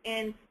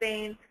in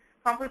Spain,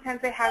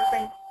 Complutense has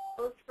been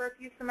closed for a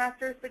few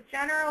semesters, but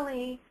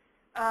generally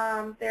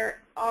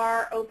there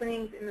are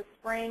openings in the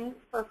spring.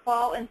 For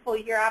fall and full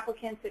year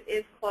applicants, it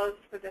is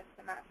closed for this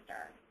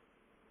semester.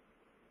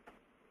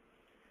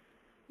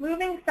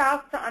 Moving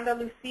south to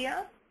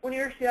Andalusia,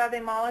 Universidad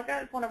de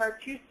Málaga is one of our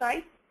 2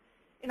 sites.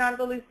 In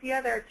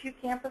Andalusia, there are 2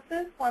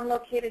 campuses, one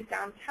located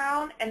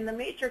downtown and the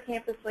major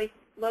campus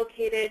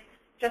located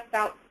just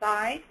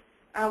outside,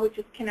 which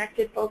is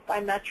connected both by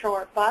metro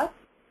or bus.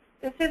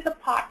 This is a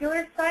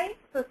popular site,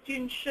 so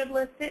students should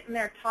list it in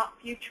their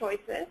top few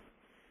choices.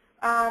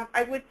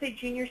 I would say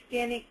junior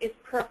standing is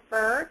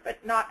preferred,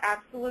 but not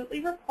absolutely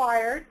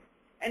required,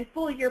 and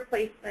full year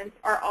placements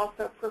are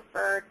also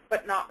preferred,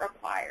 but not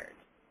required.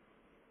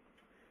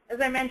 As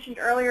I mentioned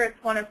earlier,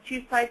 it's one of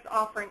 2 sites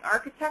offering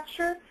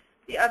architecture,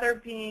 the other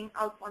being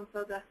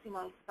Alfonso X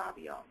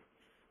Sabio.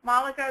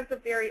 Malaga is a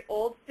very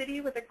old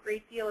city with a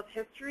great deal of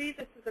history.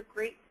 This is a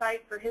great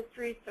site for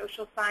history,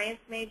 social science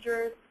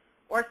majors,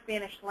 or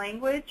Spanish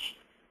language.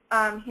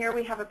 Here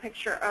we have a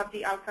picture of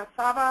the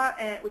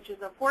Alcazaba, which is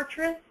a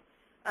fortress.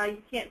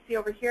 You can't see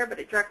over here, but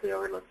it directly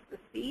overlooks the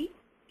sea.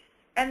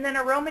 And then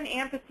a Roman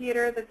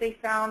amphitheater that they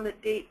found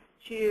that dates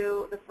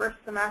to the first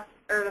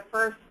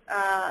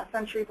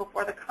century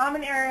before the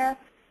Common Era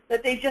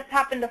that they just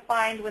happened to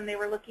find when they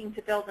were looking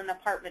to build an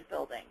apartment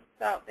building.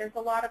 So there's a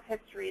lot of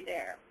history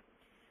there.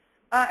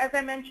 As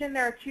I mentioned,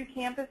 there are 2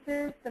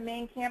 campuses. The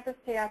main campus,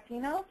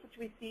 Teatinos, which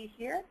we see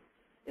here,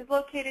 is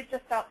located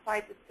just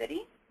outside the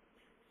city.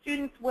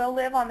 Students will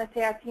live on the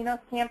Teatinos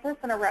campus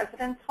in a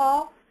residence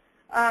hall.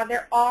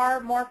 There are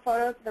more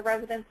photos of the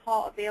residence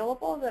hall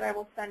available that I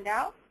will send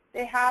out.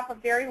 They have a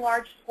very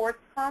large sports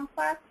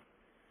complex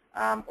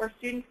where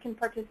students can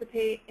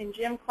participate in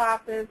gym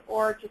classes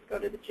or just go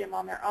to the gym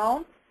on their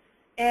own.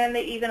 And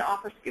they even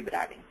offer scuba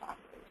diving classes.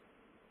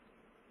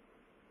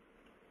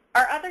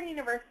 Our other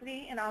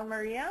university in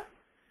Almeria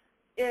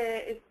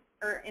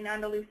in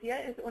Andalusia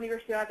is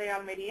Universidad de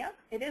Almeria.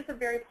 It is a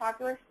very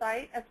popular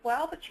site as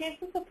well. The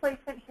chances of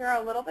placement here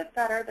are a little bit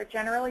better. They're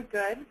generally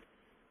good.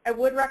 I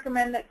would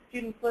recommend that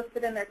students list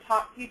it in their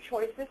top few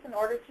choices in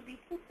order to be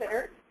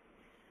considered.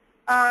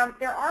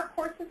 There are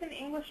courses in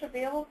English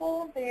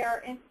available. They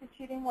are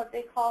instituting what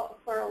they call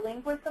a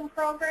plurilingualism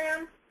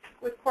program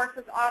with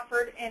courses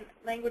offered in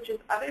languages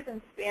other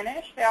than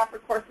Spanish. They offer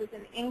courses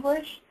in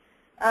English,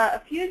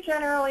 a few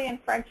generally in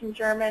French and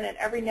German, and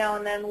every now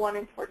and then one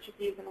in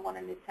Portuguese and one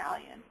in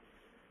Italian.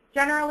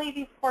 Generally,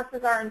 these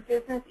courses are in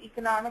business,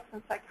 economics,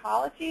 and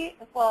psychology,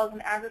 as well as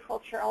in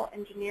agricultural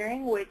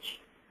engineering, which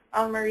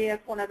Almeria is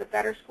one of the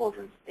better schools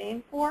in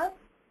Spain for.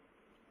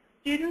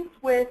 Students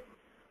with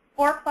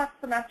 4+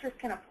 semesters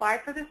can apply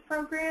for this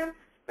program,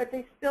 but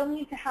they still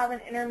need to have an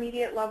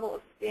intermediate level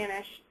of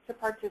Spanish to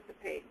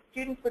participate.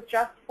 Students with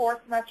just 4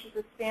 semesters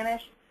of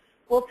Spanish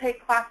will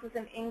take classes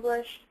in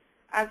English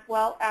as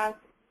well as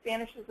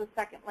Spanish as a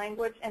second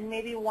language, and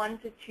maybe 1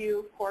 to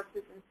 2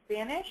 courses in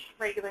Spanish,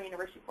 regular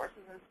university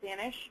courses in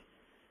Spanish.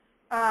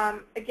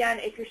 Again,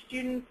 if your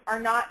students are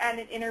not at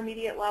an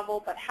intermediate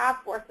level but have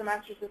 4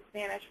 semesters of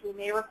Spanish, we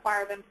may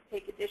require them to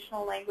take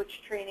additional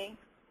language training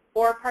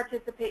or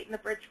participate in the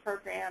bridge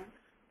program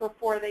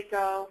before they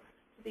go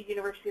to the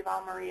University of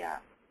Almeria.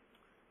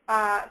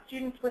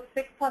 Students with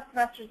 6+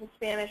 semesters of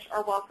Spanish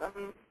are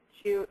welcome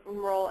to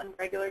enroll in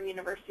regular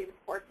university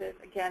courses.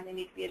 Again, they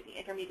need to be at the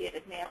intermediate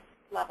advanced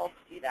level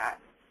to do that.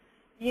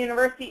 The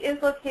university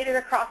is located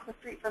across the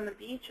street from the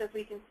beach, as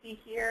we can see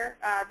here.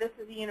 This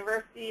is the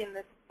university, and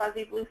this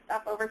fuzzy blue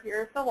stuff over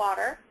here is the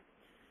water.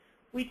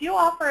 We do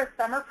offer a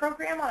summer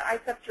program on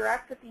ISEP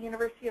Direct at the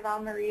University of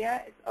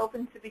Almeria. It's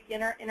open to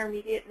beginner,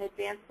 intermediate, and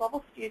advanced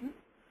level students.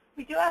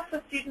 We do ask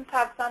the students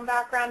have some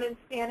background in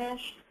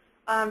Spanish,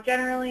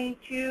 generally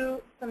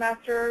 2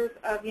 semesters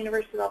of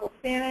university level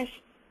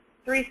Spanish,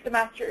 3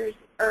 semesters,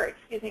 or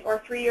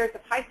 3 years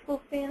of high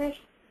school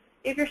Spanish.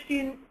 If your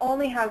student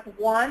only has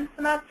one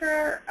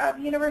semester of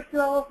university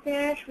level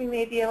Spanish, we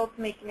may be able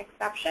to make an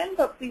exception,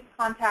 but please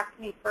contact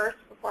me first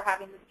before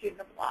having the student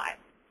apply.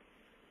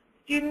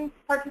 Students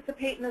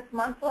participate in this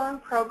month-long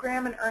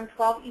program and earn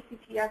 12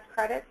 ECTS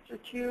credits through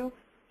 2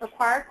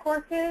 required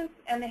courses,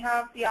 and they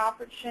have the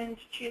option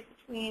to choose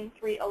between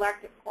 3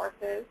 elective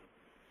courses.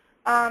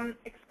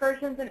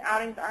 Excursions and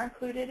outings are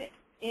included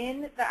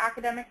in the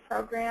academic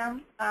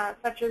program,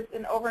 such as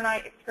an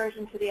overnight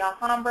excursion to the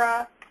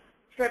Alhambra,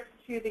 trips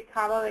to the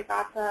Cabo de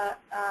Gata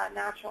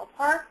National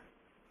Park,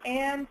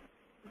 and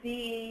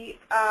the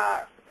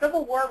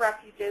Civil War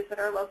refuges that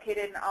are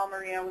located in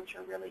Almeria, which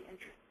are really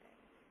interesting.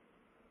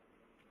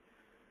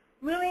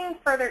 Moving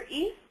further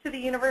east to the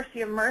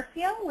University of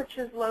Murcia, which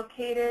is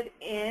located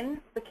in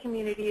the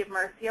community of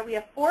Murcia, we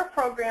have 4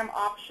 program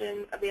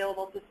options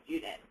available to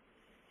students.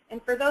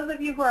 And for those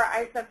of you who are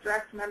ISEP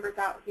Direct members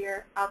out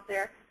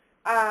there,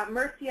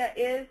 Murcia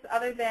is,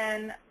 other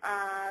than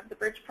the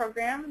Bridge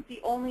program, the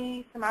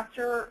only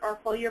semester or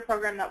full year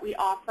program that we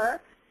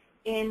offer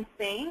in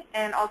Spain,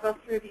 and I'll go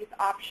through these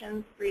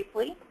options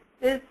briefly.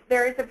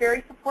 There is a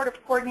very supportive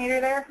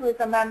coordinator there who is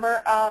a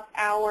member of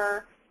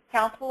our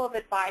Council of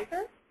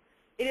Advisors.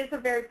 It is a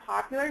very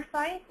popular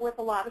site with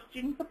a lot of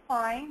students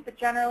applying, but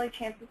generally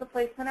chances of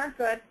placement are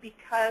good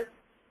because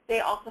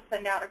they also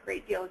send out a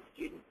great deal of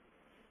students.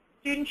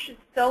 Students should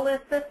still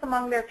list this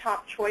among their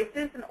top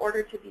choices in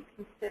order to be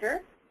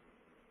considered.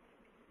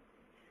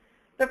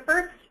 The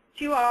first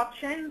 2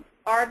 options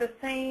are the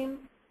same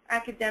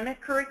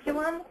academic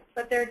curriculum,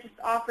 but they're just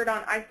offered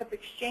on ISEP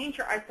Exchange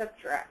or ISEP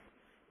Direct.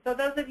 So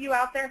those of you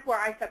out there who are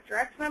ISEP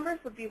Direct members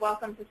would be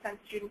welcome to send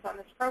students on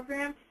this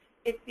program.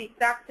 It's the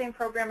exact same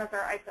program as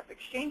our ISEP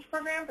Exchange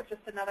program, but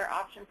just another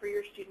option for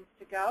your students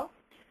to go.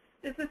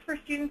 This is for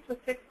students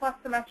with 6+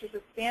 semesters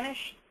of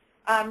Spanish.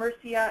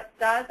 Murcia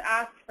does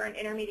ask for an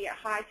intermediate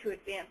high to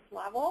advanced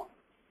level.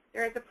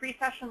 There is a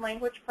pre-session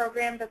language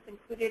program that's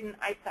included in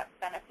ISEP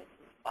benefits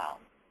as well.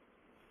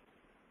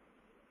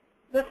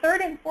 The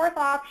 3rd and 4th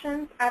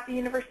options at the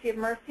University of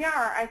Murcia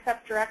are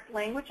ISEP Direct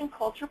Language and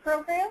Culture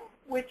program,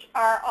 which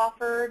are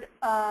offered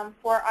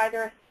for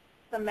either a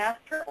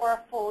semester or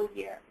a full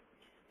year.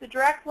 The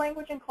Direct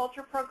Language and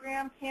Culture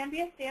program can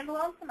be a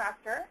standalone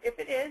semester. If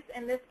it is,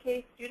 in this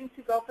case, students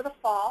who go for the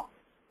fall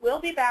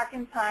will be back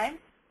in time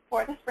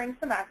for the spring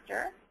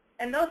semester.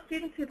 And those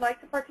students who'd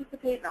like to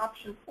participate in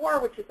option 4,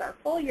 which is our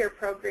full year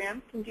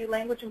program, can do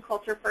Language and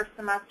Culture first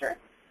semester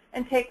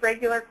and take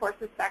regular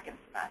courses second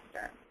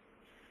semester.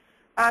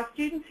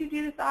 Students who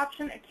do this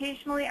option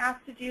occasionally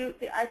ask to do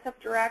the ISEP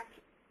Direct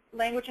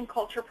Language and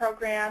Culture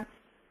program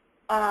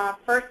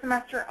first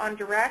semester on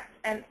direct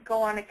and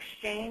go on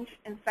exchange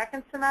in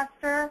second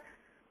semester,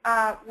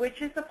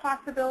 which is a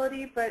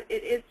possibility, but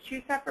it is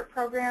 2 separate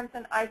programs,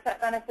 and ISEP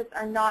benefits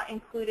are not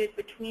included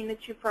between the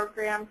 2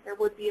 programs. There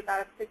would be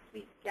about a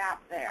 6-week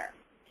gap there.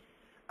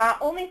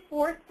 Only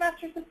 4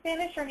 semesters of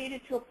Spanish are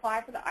needed to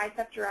apply for the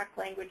ISEP Direct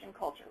Language and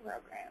Culture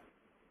program.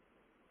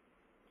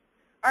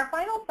 Our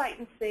final site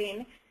in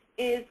Spain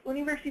is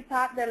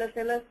Universitat de les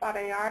Illes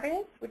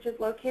Baleares, which is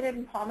located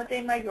in Palma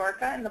de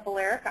Mallorca in the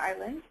Balearic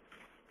Islands.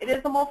 It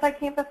is a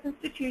multi-campus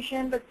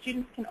institution, but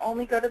students can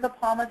only go to the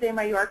Palma de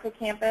Mallorca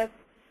campus.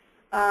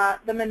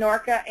 The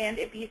Menorca and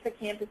Ibiza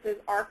campuses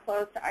are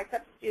closed to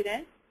ISEP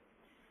students.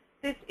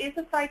 This is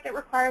a site that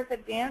requires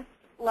advanced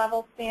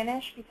level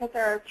Spanish because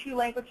there are 2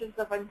 languages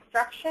of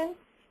instruction,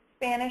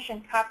 Spanish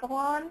and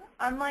Catalan.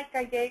 Unlike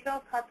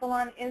Gallego,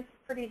 Catalan is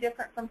pretty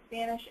different from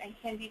Spanish and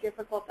can be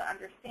difficult to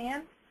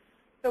understand.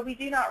 So we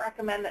do not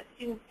recommend that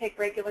students take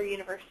regular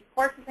university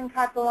courses in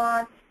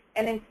Catalan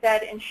and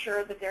instead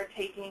ensure that they're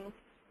taking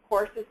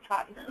courses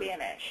taught in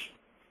Spanish.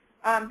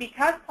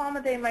 Because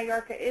Palma de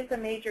Mallorca is a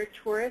major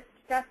tourist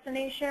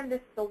destination, this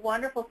is a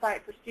wonderful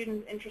site for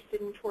students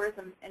interested in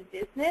tourism and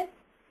business.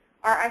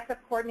 Our ISEP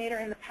coordinator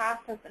in the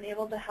past has been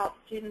able to help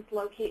students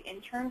locate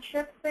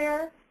internships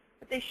there,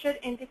 but they should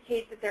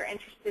indicate that they're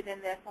interested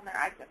in this on their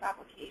ISEP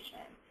application.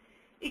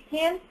 It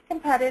can be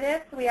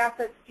competitive, so we ask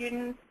that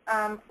students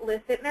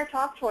list it in their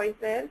top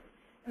choices.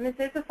 And this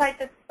is a site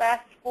that's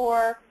best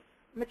for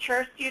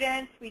mature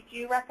students. We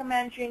do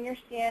recommend junior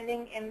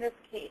standing in this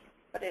case,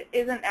 but it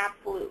isn't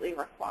absolutely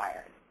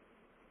required.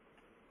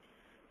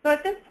 So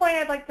at this point,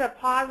 I'd like to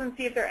pause and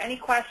see if there are any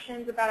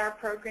questions about our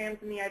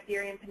programs in the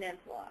Iberian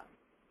Peninsula.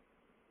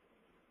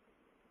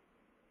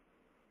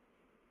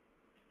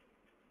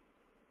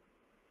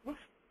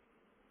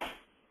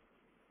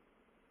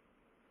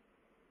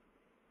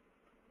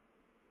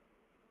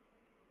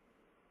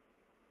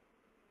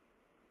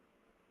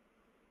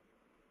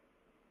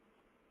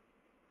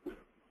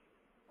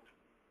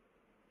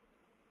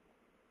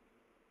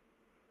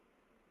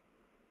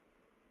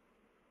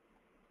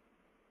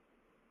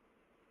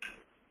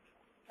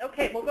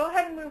 Okay, we'll go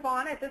ahead and move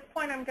on. At this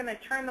point, I'm going to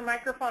turn the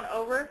microphone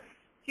over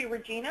to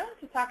Regina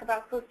to talk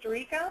about Costa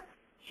Rica.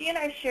 She and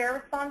I share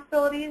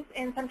responsibilities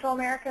in Central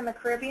America and the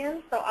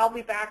Caribbean, so I'll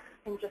be back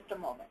in just a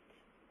moment.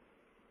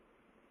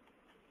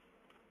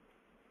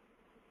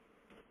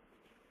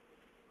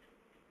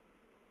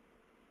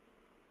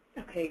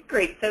 Okay,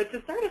 great. So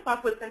to start us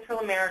off with Central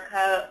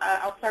America,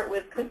 I'll start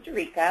with Costa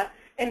Rica.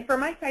 And for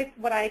my sites,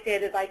 what I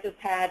did is I just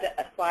had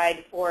a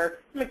slide for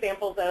some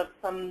examples of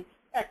some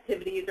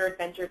activities or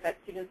adventures that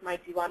students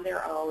might do on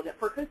their own.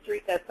 For Costa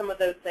Rica, some of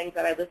those things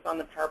that I list on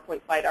the PowerPoint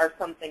slide are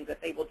some things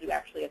that they will do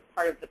actually as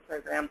part of the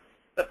program.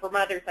 But for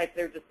my other sites,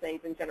 they're just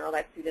things in general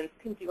that students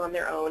can do on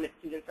their own if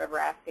students are ever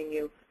asking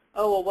you,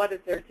 oh, well, what is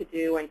there to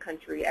do in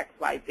country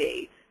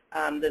XYZ?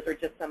 Those are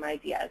just some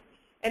ideas.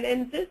 And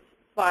in this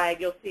slide,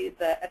 you'll see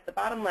that at the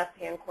bottom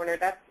left-hand corner,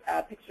 that's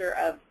a picture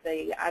of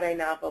the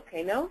Arena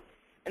volcano.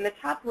 And the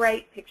top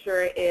right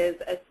picture is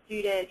a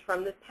student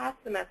from this past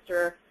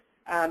semester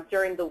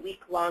during the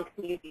week-long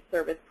community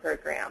service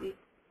program.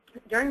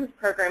 During this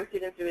program,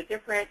 students do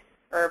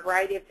a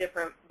variety of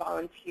different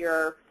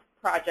volunteer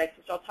projects,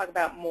 which I'll talk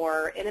about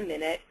more in a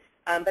minute.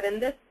 But in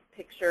this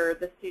picture,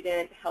 the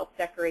student helped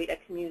decorate a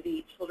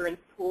community children's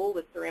pool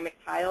with ceramic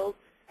tiles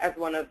as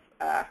one of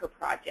her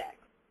projects.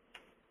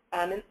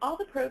 And all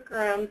the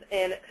programs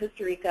in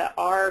Costa Rica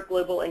are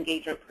global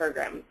engagement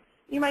programs.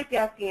 You might be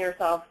asking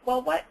yourself,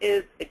 well, what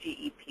is a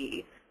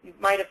GEP? You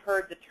might have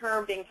heard the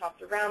term being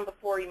tossed around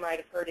before. You might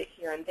have heard it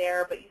here and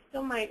there, but you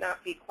still might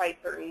not be quite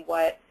certain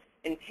what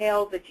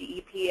entails a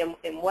GEP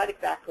and what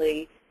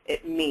exactly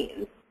it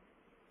means.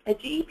 A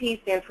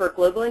GEP stands for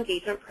Global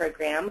Engagement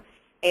Program,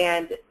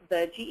 and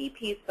the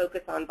GEPs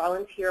focus on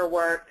volunteer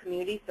work,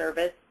 community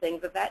service,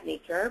 things of that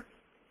nature.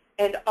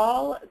 And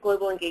all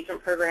global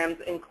engagement programs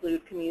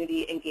include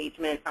community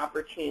engagement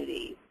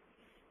opportunities.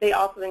 They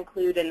also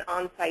include an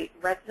on-site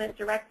resident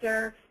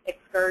director,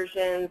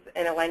 excursions,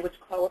 and a language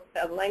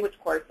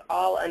course,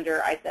 all under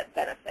ISEP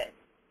benefits.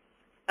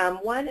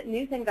 One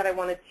new thing that I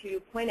wanted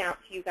to point out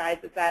to you guys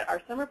is that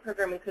our summer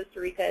program in Costa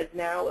Rica is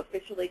now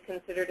officially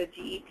considered a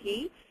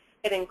GEP.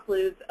 It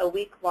includes a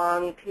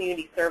week-long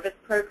community service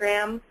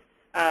program.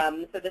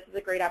 So this is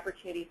a great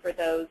opportunity for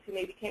those who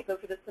maybe can't go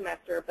for the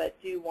semester but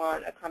do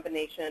want a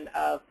combination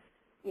of,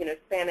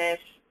 Spanish,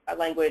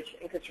 language,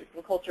 and Costa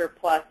Rican culture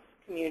plus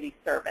community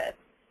service.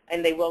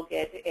 And they will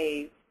get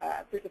a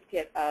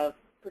certificate of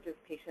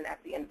participation at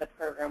the end of the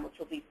program, which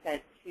will be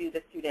sent to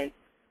the student's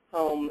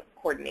home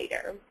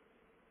coordinator.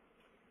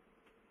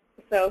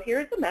 So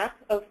here's a map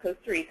of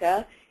Costa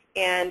Rica,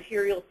 and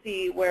here you'll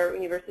see where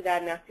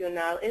Universidad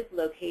Nacional is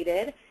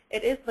located.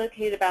 It is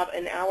located about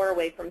an hour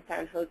away from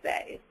San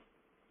Jose.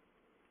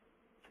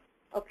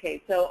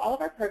 Okay, so all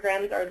of our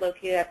programs are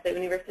located at the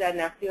Universidad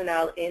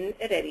Nacional in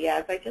Iberia,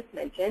 as I just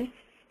mentioned.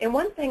 And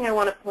one thing I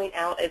want to point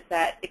out is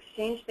that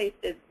exchange space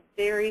is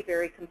very,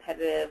 very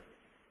competitive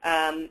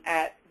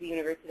at the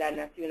Universidad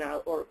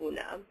Nacional, or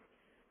UNA.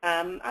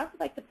 I also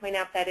like to point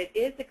out that it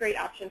is a great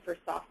option for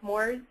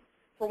sophomores.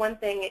 For one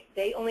thing,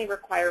 they only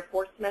require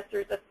 4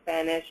 semesters of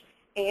Spanish,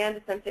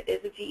 and since it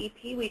is a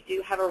GEP, we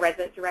do have a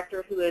resident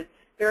director who is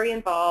very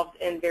involved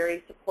and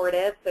very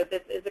supportive, so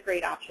this is a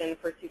great option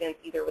for students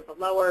either with a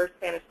lower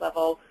Spanish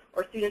level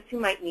or students who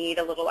might need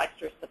a little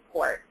extra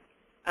support.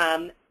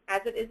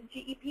 As it is a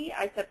GEP,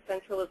 ISEP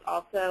Central is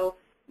also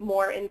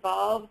more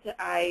involved.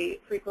 I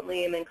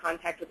frequently am in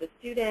contact with the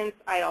students.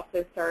 I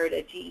also started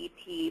a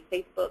GEP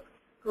Facebook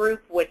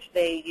group, which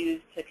they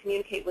use to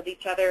communicate with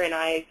each other, and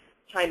I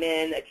chime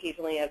in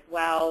occasionally as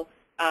well.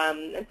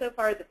 And so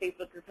far, the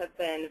Facebook group has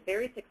been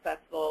very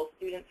successful.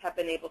 Students have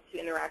been able to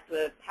interact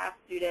with past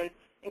students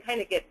and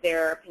kind of get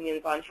their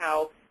opinions on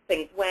how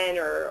things went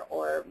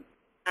or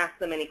ask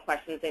them any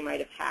questions they might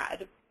have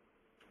had.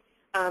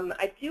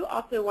 I do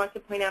also want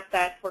to point out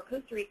that for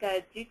Costa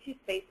Rica, due to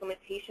space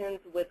limitations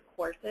with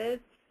courses,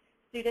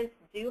 students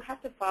do have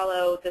to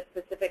follow the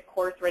specific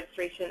course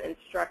registration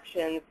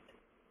instructions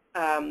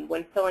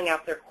when filling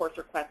out their course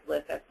request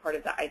list as part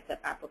of the ISEP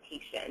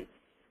application.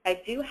 I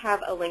do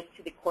have a link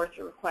to the course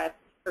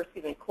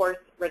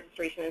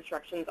registration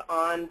instructions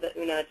on the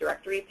UNA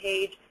directory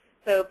page,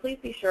 so please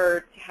be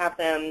sure to have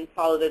them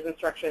follow those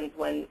instructions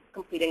when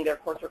completing their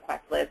course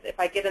request list. If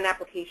I get an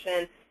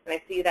application and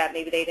I see that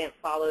maybe they didn't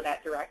follow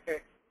that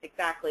director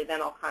exactly,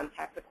 then I'll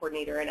contact the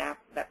coordinator and ask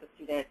that the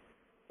student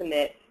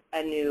submit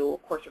a new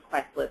course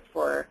request list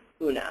for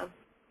UNA.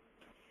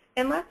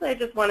 And lastly, I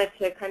just wanted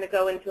to kind of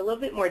go into a little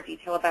bit more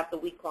detail about the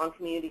week-long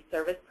community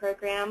service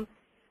program.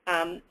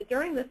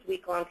 During this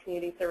week-long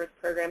community service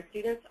program,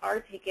 students are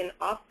taken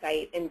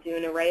off-site and do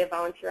an array of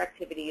volunteer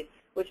activities,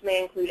 which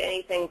may include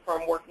anything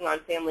from working on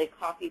family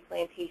coffee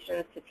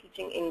plantations to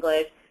teaching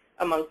English,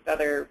 amongst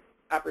other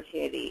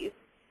opportunities.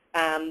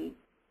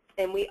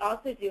 And we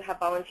also do have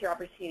volunteer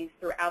opportunities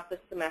throughout the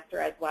semester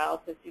as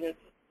well, so students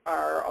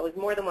are always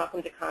more than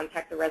welcome to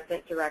contact the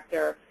resident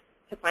director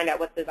to find out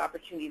what those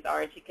opportunities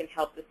are, and she can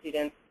help the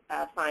students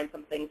find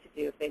something to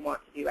do if they want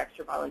to do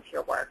extra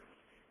volunteer work.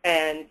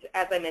 And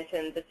as I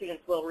mentioned, the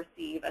students will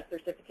receive a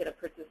certificate of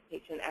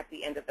participation at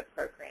the end of the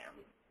program.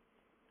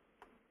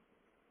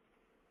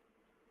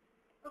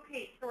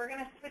 Okay, so we're going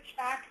to switch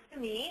back to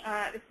me.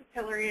 This is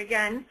Hillary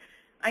again.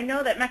 I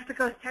know that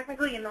Mexico is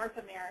technically in North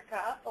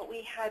America, but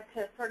we had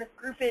to sort of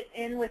group it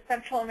in with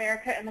Central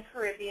America and the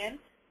Caribbean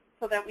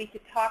so that we could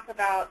talk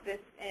about this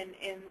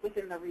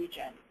within the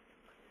region.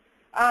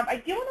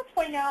 I do want to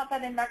point out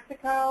that in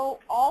Mexico,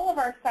 all of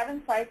our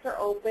 7 sites are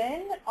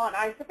open on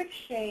ISEP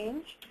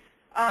Exchange,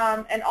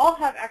 and all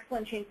have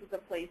excellent chances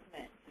of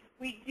placement.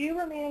 We do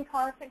remain in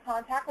constant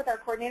contact with our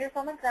coordinators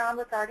on the ground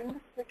regarding the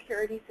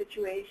security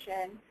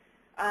situation.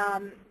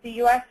 The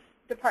U.S.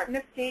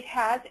 Department of State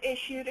has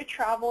issued a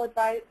travel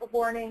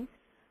warning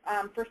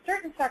for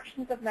certain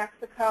sections of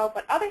Mexico,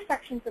 but other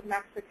sections of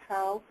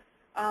Mexico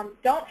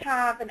don't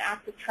have an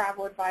active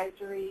travel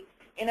advisory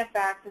in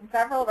effect, and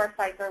several of our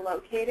sites are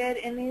located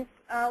in these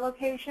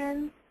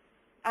locations.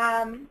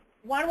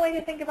 One way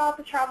to think about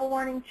the travel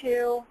warning,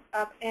 too,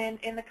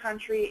 in the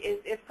country is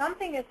if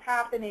something is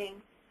happening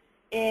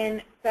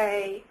in,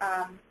 say,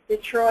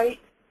 Detroit,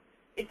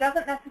 it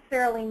doesn't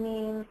necessarily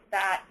mean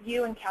that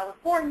you in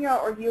California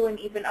or you in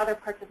even other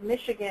parts of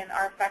Michigan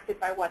are affected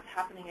by what's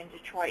happening in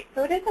Detroit.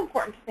 So it is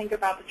important to think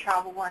about the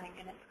travel warning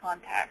in its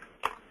context.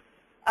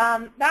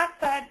 That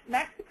said,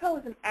 Mexico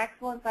is an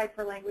excellent site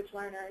for language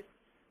learners.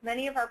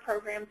 Many of our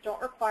programs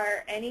don't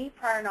require any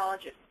prior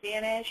knowledge of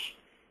Spanish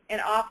and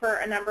offer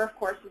a number of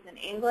courses in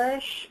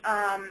English.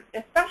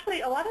 Especially,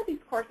 a lot of these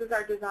courses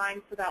are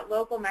designed so that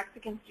local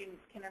Mexican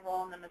students can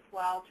enroll in them as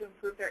well to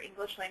improve their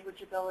English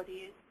language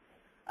abilities.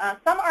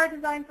 Some are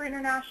designed for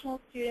international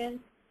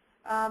students,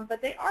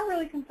 but they are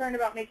really concerned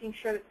about making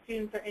sure that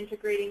students are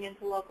integrating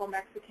into local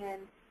Mexican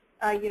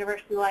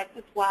university life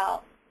as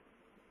well.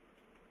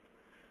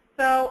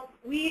 So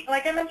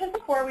like I mentioned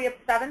before, we have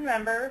 7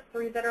 members,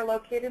 3 that are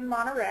located in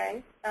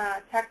Monterrey.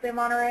 Tec de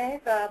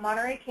Monterrey, the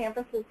Monterrey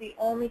campus, is the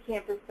only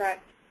campus that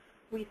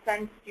we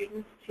send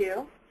students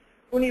to.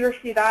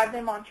 Universidad de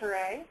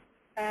Monterrey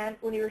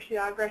and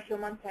Universidad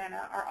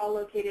Regiomontana are all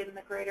located in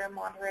the greater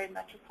Monterrey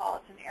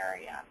metropolitan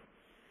area.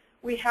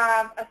 We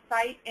have a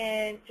site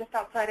just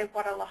outside of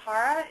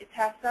Guadalajara.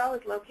 ITESO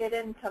is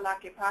located in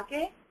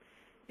Tlaquepaque.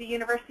 The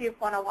University of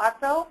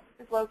Guanajuato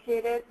is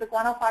located, the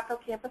Guanajuato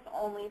campus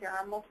only. There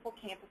are multiple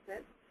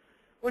campuses.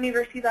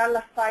 Universidad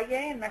La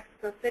Salle in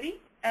Mexico City,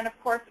 and of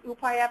course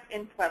UPAEP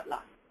in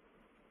Puebla.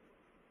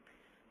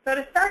 So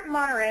to start in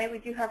Monterrey, we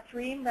do have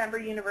 3 member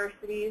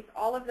universities.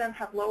 All of them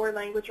have lower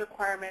language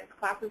requirements,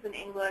 classes in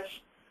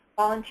English,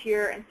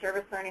 volunteer and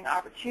service learning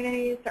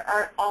opportunities. There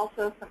are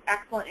also some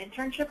excellent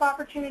internship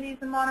opportunities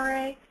in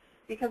Monterrey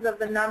because of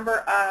the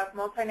number of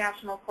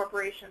multinational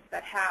corporations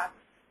that have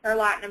their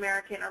Latin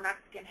American or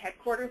Mexican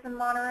headquarters in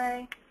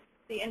Monterrey.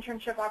 The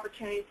internship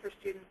opportunities for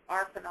students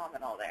are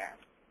phenomenal there.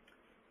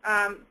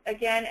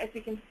 Again, as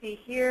you can see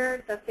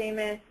here, the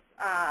famous,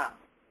 I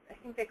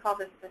think they call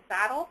this the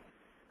Saddle,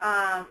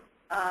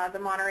 the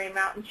Monterrey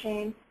mountain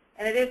chain,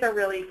 and it is a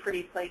really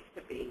pretty place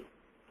to be.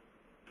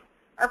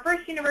 Our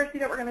first university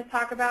that we're going to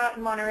talk about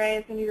in Monterrey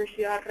is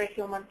Universidad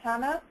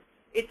Regiomontana.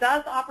 It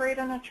does operate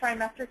on a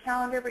trimester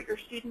calendar, but your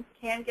students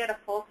can get a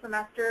full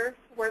semester's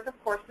worth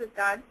of courses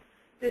done.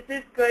 This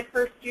is good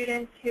for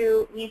students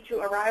who need to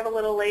arrive a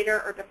little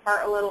later or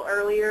depart a little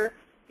earlier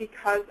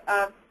because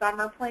of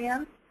summer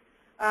plans.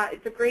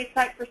 It's a great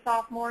site for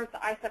sophomores. The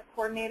ISEP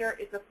coordinator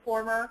is a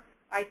former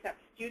ISEP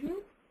student.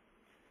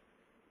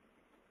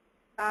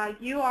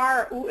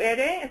 UR,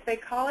 as they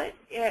call it,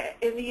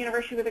 is a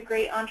university with a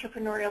great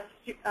entrepreneurial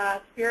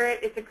spirit.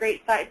 It's a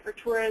great site for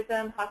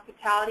tourism,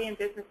 hospitality, and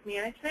business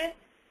management.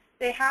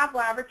 They have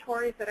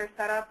laboratories that are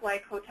set up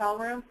like hotel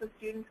rooms so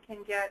students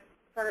can get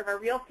sort of a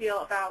real feel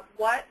about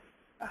what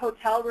a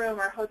hotel room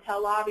or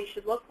hotel lobby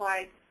should look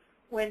like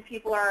when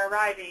people are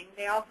arriving.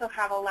 They also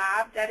have a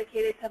lab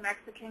dedicated to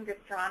Mexican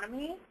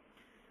gastronomy,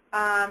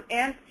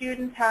 and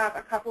students have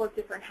a couple of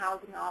different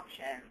housing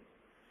options.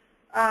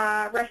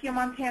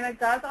 Regiomontana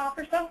does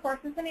offer some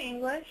courses in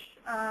English,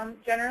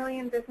 generally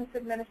in business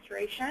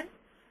administration,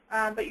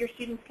 but your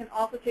students can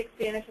also take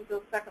Spanish as a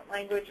second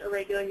language or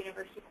regular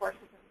university courses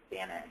in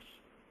Spanish.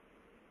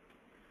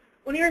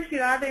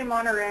 Universidad de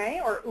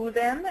Monterrey, or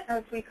UDEM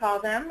as we call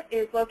them,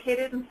 is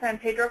located in San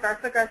Pedro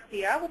Garza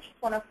Garcia, which is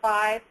one of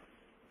 5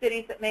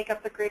 cities that make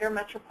up the greater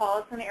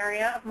metropolitan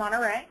area of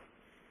Monterrey.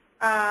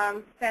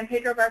 San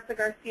Pedro Garza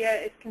Garcia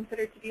is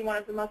considered to be one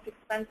of the most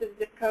expensive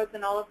zip codes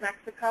in all of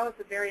Mexico. It's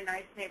a very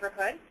nice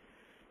neighborhood.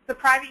 It's a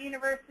private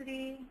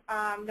university,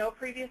 no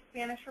previous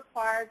Spanish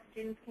required.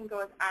 Students can go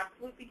as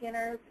absolute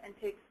beginners and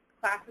take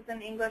classes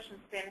in English and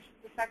Spanish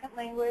as a second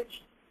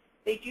language.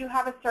 They do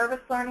have a service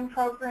learning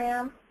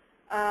program,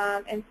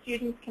 and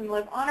students can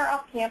live on or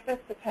off campus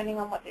depending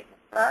on what they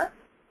prefer.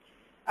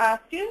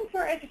 Students who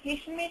are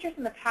education majors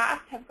in the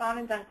past have gone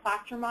and done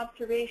classroom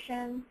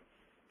observations.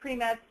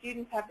 Pre-med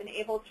students have been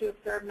able to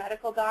observe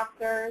medical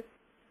doctors.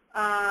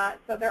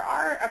 So there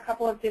are a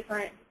couple of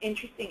different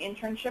interesting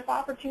internship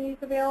opportunities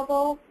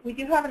available. We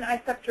do have an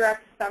ISEP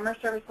Direct Summer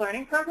Service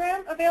Learning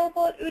Program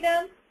available at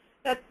UDEM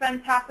that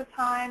spends half the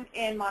time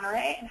in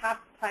Monterrey and half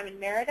the time in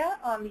Merida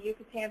on the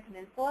Yucatan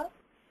Peninsula.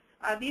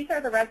 These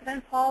are the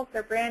residence halls.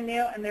 They're brand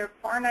new, and they're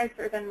far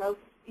nicer than most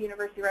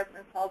university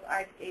residence halls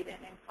I've stayed in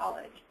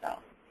college. So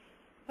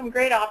some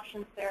great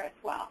options there as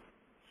well.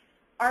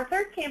 Our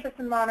third campus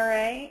in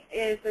Monterrey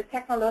is the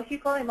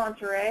Tecnológico de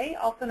Monterrey,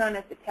 also known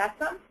as the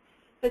TESM.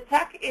 The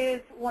Tech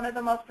is one of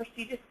the most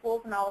prestigious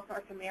schools in all of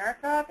North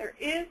America. There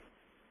is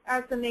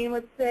as the name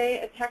would say,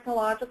 a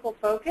technological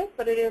focus,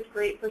 but it is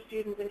great for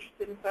students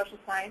interested in social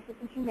sciences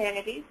and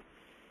humanities.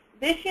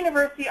 This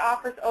university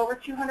offers over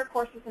 200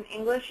 courses in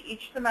English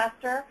each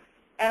semester,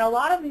 and a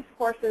lot of these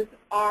courses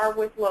are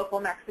with local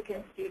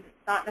Mexican students,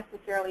 not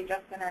necessarily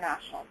just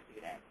international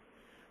students.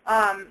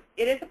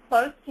 It is a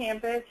closed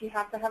campus. You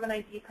have to have an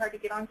ID card to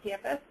get on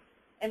campus.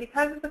 And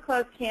because it's a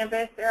closed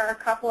campus, there are a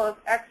couple of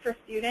extra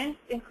students,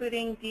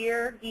 including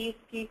deer, geese,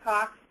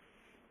 peacocks,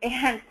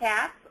 and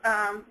cats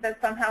that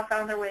somehow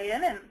found their way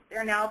in, and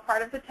they're now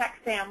part of the tech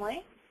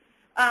family.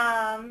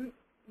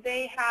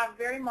 They have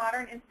very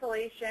modern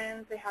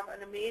installations. They have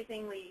an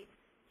amazingly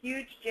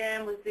huge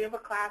gym with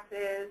Zumba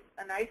classes,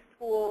 a nice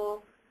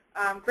school,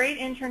 great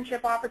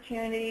internship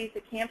opportunities.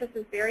 The campus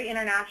is very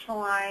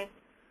internationalized,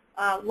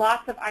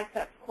 lots of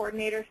ICEP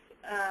coordinators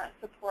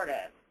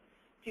supportive.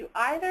 Do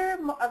either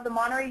of the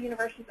Monterey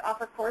universities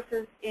offer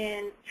courses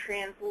in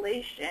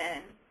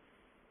translation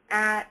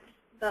at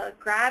the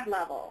grad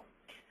level?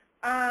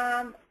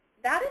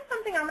 That is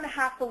something I'm going to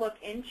have to look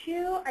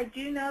into. I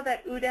do know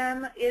that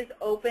UDEM is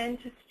open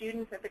to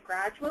students at the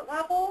graduate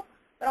level,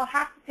 but I'll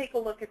have to take a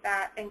look at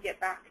that and get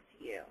back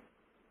to you.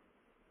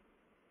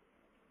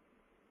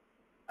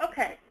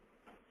 Okay.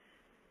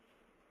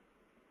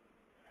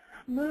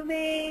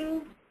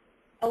 Moving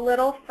a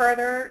little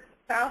further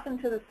south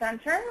into the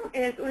center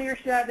is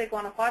Universidad de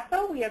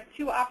Guanajuato. We have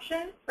two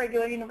options,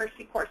 regular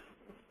university courses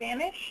in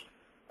Spanish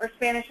or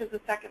Spanish as a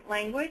second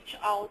language.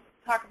 I'll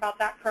talk about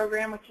that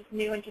program, which is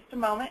new, in just a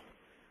moment.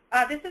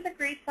 This is a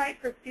great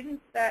site for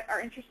students that are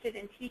interested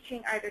in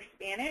teaching either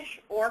Spanish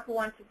or who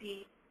want to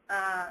be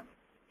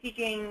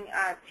teaching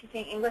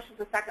English as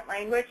a second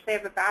language. They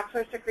have a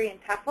bachelor's degree in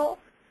TEFL.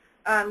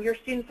 Your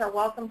students are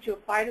welcome to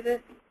apply to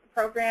this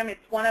program.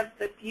 It's one of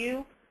the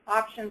few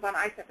options on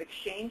ICEP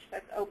Exchange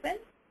that's open.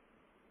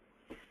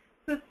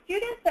 So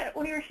students at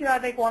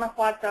Universidad de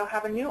Guanajuato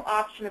have a new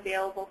option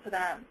available to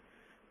them.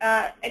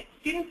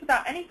 Students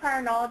without any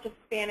prior knowledge of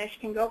Spanish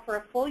can go for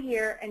a full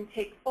year and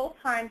take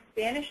full-time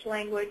Spanish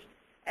language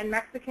and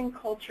Mexican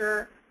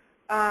culture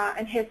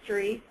and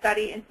history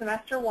study in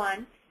semester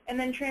 1, and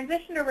then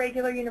transition to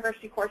regular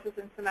university courses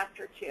in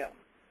semester 2.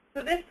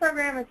 So this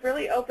program is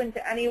really open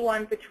to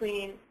anyone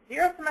between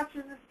 0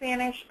 semesters of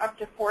Spanish up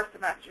to 4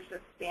 semesters of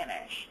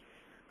Spanish.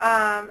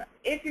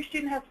 If your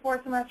student has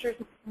 4 semesters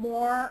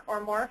more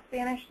of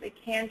Spanish, they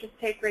can just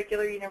take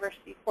regular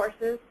university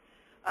courses.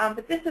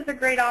 But this is a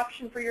great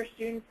option for your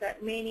students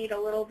that may need a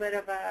little bit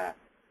of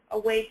a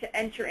way to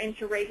enter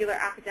into regular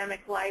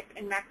academic life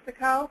in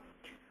Mexico.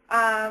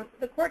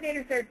 The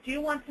coordinators there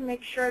do want to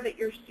make sure that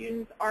your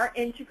students are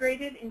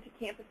integrated into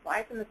campus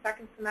life in the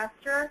second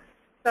semester.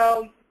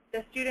 So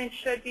the students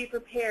should be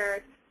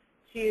prepared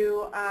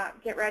to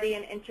get ready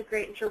and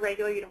integrate into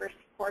regular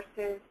university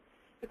courses.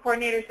 The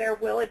coordinators there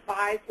will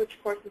advise which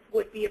courses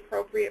would be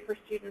appropriate for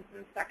students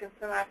in the second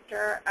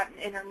semester at an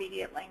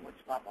intermediate language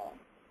level.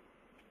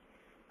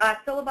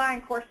 Syllabi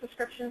and course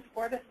descriptions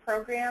for this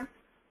program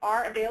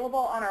are available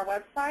on our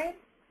website,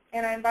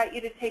 and I invite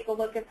you to take a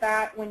look at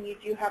that when you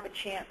do have a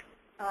chance.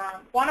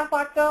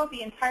 Guanajuato,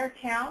 the entire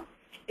town,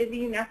 is a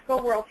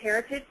UNESCO World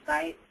Heritage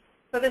Site,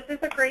 so this is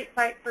a great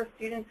site for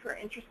students who are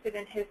interested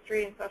in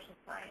history and social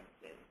sciences.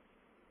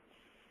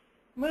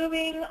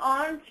 Moving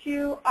on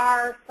to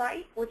our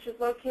site, which is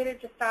located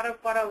just out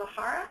of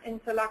Guadalajara in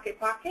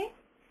Tlaquepaque.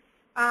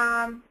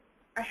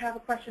 I have a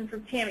question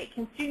from Tammy.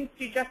 Can students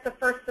do just the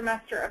first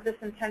semester of this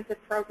intensive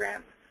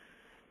program?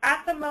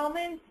 At the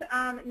moment,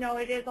 no,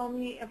 it is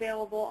only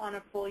available on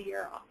a full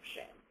year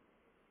option.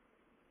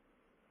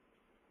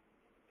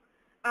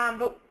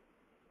 But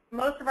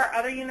most of our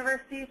other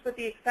universities, with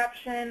the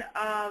exception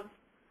of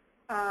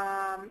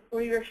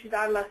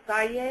Universidad La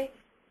Salle,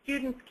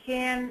 students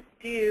can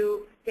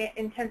do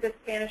intensive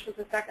Spanish as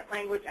a second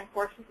language and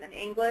courses in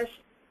English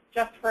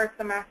just for a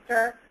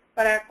semester.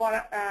 But at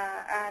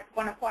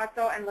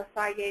Guanajuato and La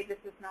Salle, this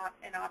is not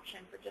an option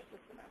for just a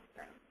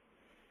semester.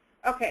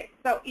 Okay,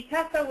 so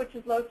ITESO, which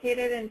is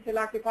located in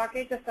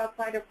Tlaquepaque, just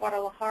outside of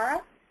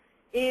Guadalajara,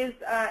 is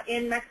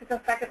in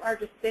Mexico's second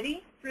largest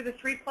city. Through the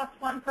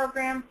 3+1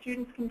 program,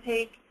 students can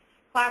take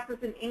classes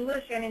in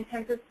English and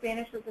intensive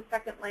Spanish as a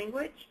second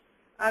language.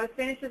 The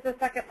Spanish as a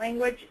second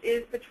language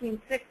is between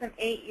 6 and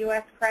 8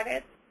 U.S.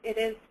 credits. It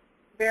is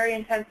very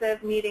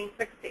intensive, meeting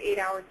 6 to 8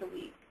 hours a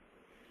week.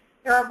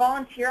 There are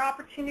volunteer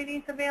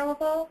opportunities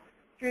available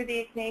through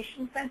the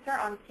Ignatian Center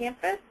on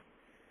campus.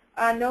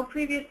 No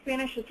previous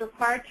Spanish is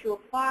required to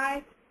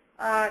apply.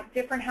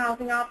 Different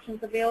housing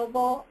options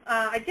available.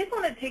 I did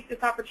want to take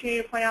this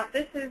opportunity to point out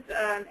this is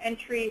an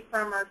entry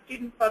from our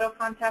student photo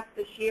contest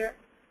this year.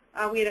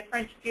 We had a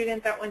French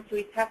student that went to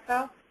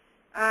ITESO.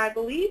 I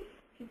believe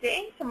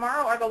today and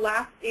tomorrow are the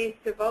last days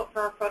to vote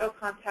for our photo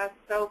contest.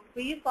 So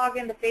please log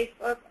into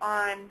Facebook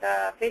on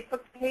the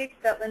Facebook page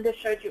that Linda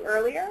showed you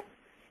earlier,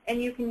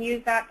 and you can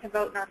use that to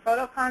vote in our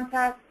photo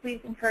contest. Please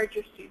encourage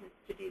your students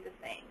to do the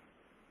same.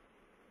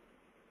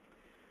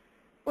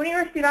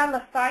 Universidad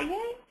La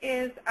Salle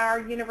is our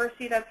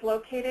university that's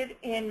located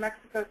in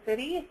Mexico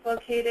City. It's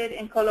located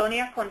in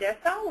Colonia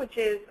Condesa, which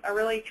is a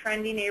really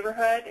trendy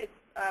neighborhood. It's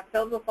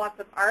filled with lots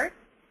of art.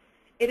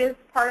 It is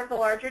part of the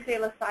larger De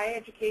La Salle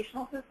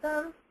educational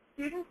system.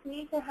 Students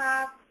need to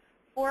have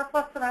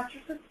 4+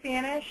 semesters of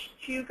Spanish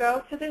to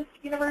go to this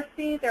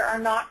university. There are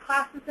not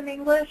classes in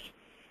English,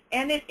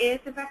 and it is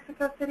in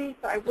Mexico City,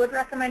 so I would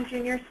recommend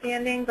junior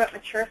standing, but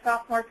mature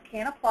sophomores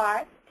can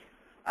apply.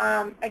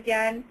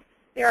 Again,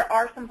 there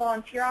are some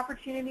volunteer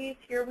opportunities.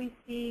 Here we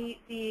see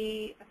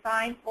the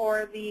sign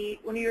for the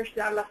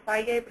Universidad La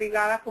Salle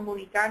Brigada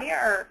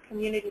Comunitaria, or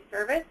Community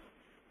Service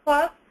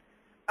Club.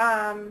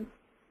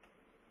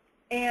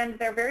 And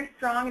they're very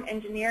strong in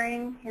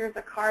engineering. Here's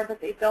a card that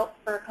they built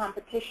for a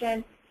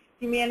competition.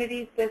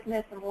 Humanities,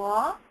 business, and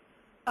law.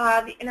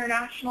 The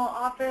international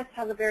office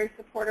has a very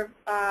supportive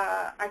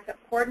ISEP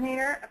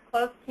coordinator, a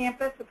closed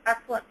campus with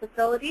excellent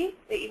facilities.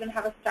 They even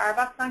have a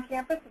Starbucks on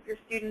campus if your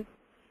students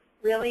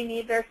really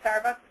need their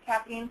Starbucks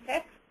caffeine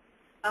fix.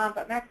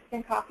 But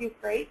Mexican coffee is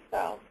great,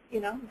 so,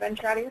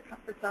 venture out of your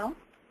comfort zone.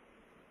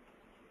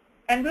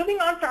 And moving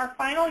on to our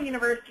final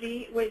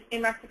university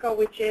in Mexico,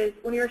 which is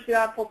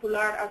Universidad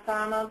Popular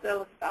Autónoma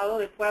del Estado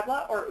de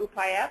Puebla, or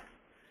UPAEP.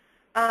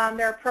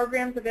 There are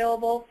programs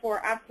available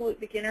for absolute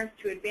beginners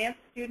to advanced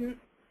students,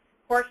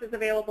 courses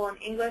available in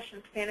English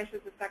and Spanish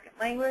as a second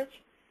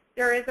language.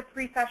 There is a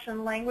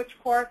pre-session language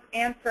course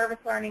and service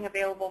learning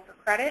available for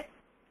credit.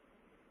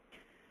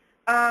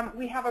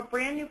 We have a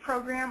brand new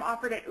program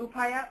offered at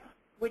UPAEP,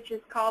 which is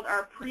called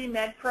our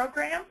Pre-Med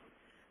program.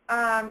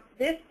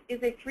 This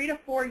is a 3 to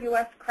 4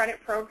 U.S. credit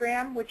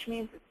program, which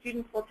means that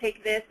students will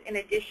take this in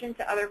addition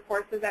to other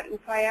courses at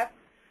UPAEP.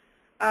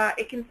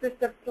 It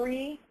consists of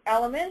 3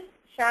 elements: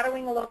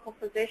 shadowing a local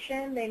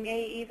physician. They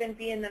may even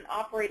be in an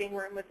operating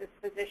room with this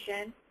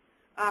physician.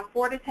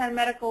 4 to 10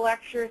 medical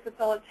lectures that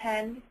they'll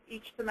attend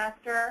each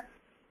semester.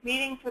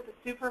 Meetings with a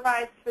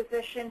supervised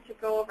physician to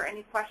go over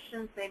any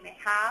questions they may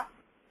have.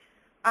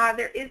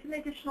 There is an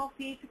additional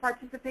fee to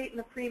participate in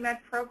the pre-med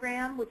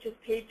program, which is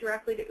paid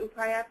directly to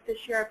UPAEP.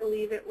 This year, I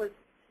believe it was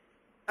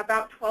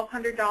about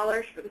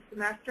 $1,200 for the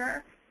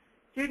semester.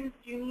 Students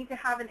do need to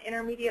have an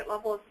intermediate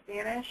level of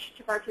Spanish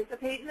to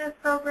participate in this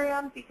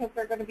program because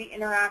they're going to be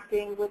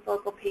interacting with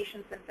local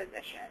patients and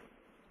physicians.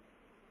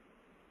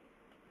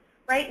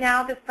 Right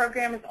now, this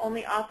program is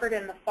only offered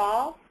in the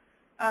fall,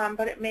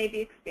 but it may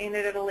be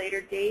expanded at a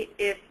later date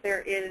if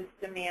there is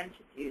demand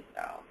to do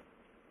so.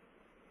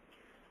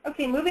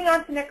 Okay, moving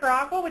on to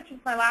Nicaragua, which is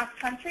my last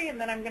country, and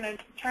then I'm going to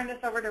turn this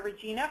over to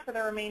Regina for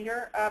the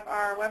remainder of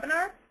our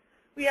webinar.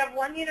 We have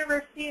one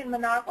university in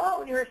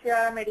Managua,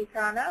 Universidad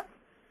Americana.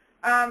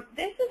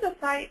 This is a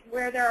site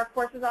where there are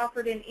courses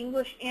offered in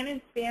English and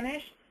in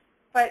Spanish,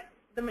 but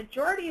the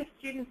majority of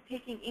students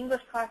taking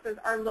English classes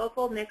are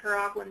local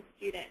Nicaraguan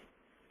students.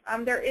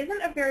 There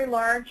isn't a very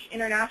large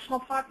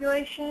international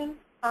population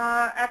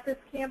at this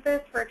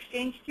campus for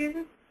exchange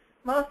students.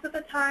 Most of the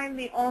time,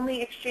 the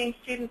only exchange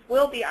students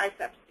will be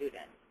ISEP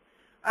students.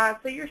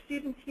 So your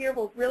students here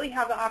will really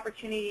have the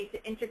opportunity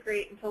to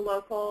integrate into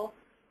local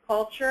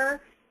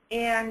culture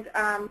and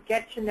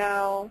get to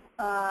know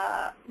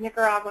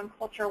Nicaraguan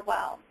culture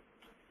well.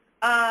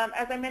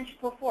 As I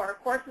mentioned before,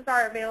 courses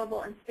are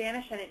available in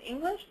Spanish and in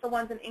English. The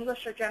ones in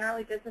English are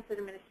generally business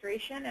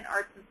administration and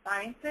arts and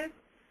sciences.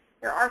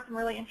 There are some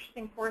really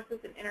interesting courses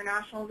in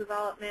international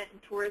development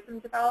and tourism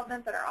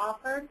development that are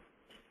offered.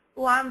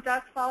 UAM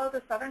does follow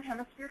the Southern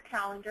Hemisphere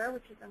calendar,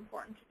 which is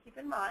important to keep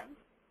in mind.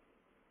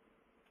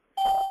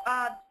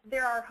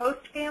 There are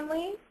host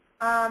families.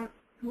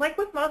 Like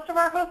with most of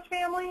our host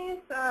families,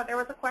 there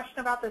was a question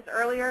about this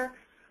earlier.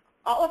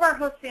 All of our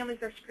host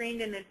families are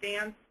screened in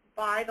advance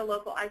by the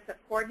local ISEP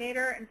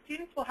coordinator, and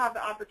students will have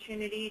the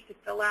opportunity to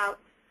fill out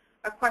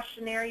a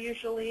questionnaire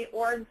usually,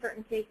 or in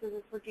certain cases,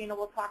 as Regina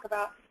will talk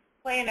about,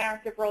 play an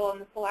active role in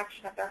the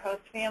selection of their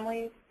host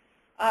families.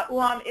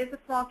 UAM is a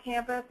small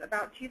campus,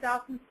 about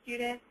 2,000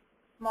 students,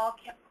 small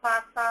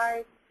class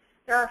size.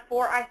 There are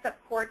 4 ISEP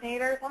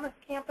coordinators on this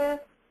campus,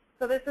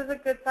 so this is a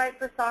good site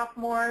for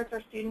sophomores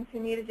or students who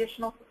need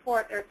additional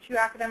support. There are 2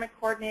 academic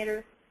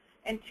coordinators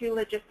and 2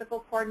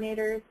 logistical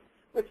coordinators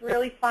with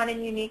really fun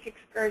and unique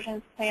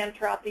excursions planned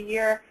throughout the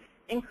year,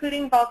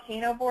 including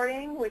volcano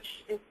boarding,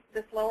 which is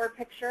this lower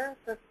picture,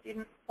 so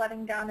students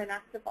sledding down an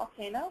active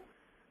volcano,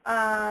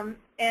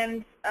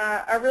 and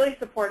a really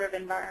supportive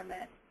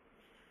environment.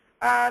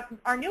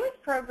 Our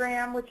newest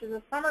program, which is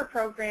a summer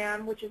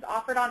program, which is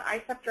offered on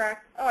ISEP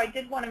Direct. Oh, I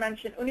did want to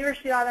mention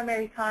Universidad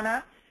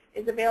Americana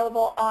is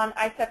available on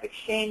ISEP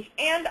Exchange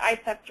and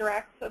ISEP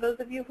Direct. So those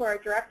of you who are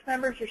direct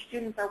members, your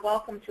students are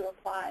welcome to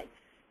apply.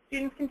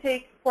 Students can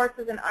take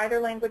courses in either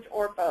language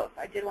or both.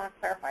 I did want to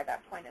clarify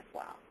that point as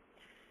well.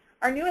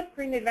 Our newest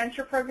Green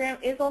Adventure program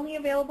is only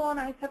available on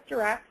ISEP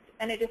Direct,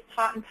 and it is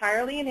taught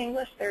entirely in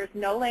English. There is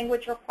no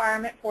language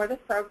requirement for this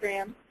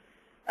program.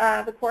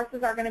 The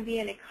courses are going to be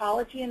in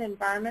ecology and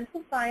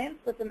environmental science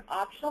with an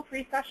optional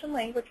pre-session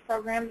language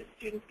program that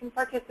students can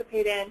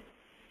participate in.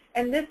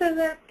 And this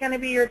isn't going to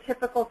be your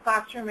typical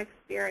classroom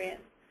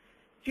experience.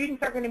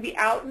 Students are going to be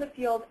out in the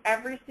field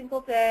every single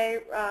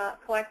day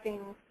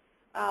collecting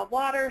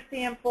water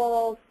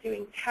samples,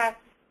 doing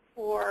tests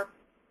for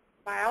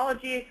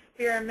biology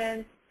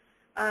experiments,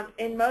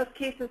 In most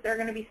cases, they're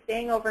going to be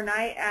staying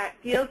overnight at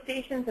field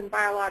stations and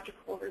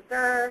biological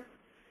reserves.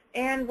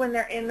 And when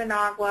they're in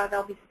Managua,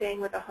 they'll be staying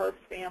with a host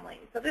family.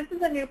 So this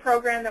is a new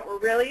program that we're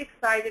really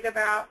excited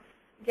about.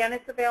 Again,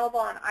 it's available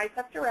on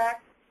ISEP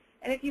Direct.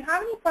 And if you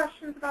have any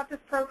questions about this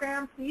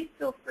program, please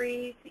feel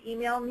free to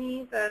email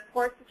me. The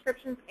course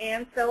descriptions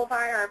and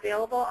syllabi are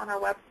available on our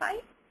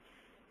website.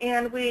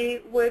 And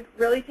we would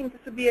really think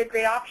this would be a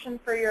great option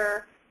for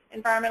your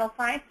environmental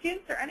science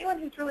students or anyone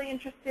who's really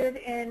interested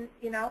in,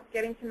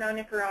 getting to know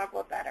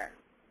Nicaragua better.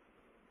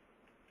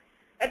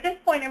 At this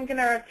point, I'm going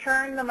to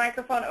turn the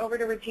microphone over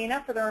to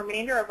Regina for the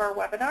remainder of our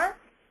webinar.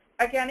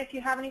 Again, if you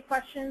have any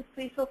questions,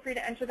 please feel free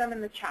to enter them in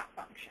the chat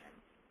function.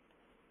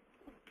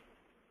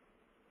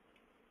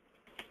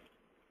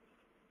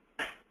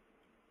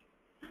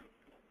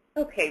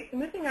 Okay, so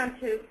moving on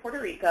to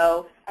Puerto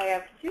Rico, I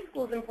have 2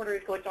 schools in Puerto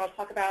Rico, which I'll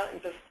talk about in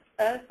just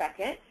a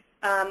second.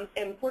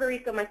 In Puerto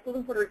Rico, my schools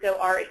in Puerto Rico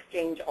are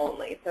exchange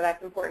only, so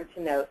that's important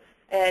to note.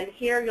 And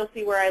here you'll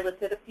see where I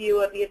listed a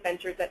few of the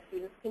adventures that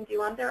students can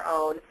do on their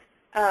own.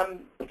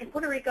 In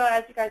Puerto Rico,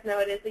 as you guys know,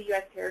 it is a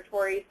U.S.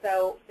 territory,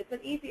 so it's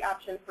an easy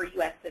option for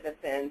U.S.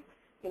 citizens.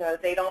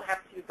 They don't have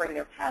to bring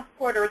their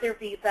passport or their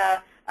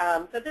visa,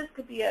 so this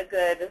could be a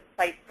good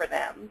site for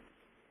them.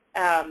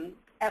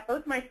 At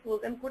both my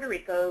schools in Puerto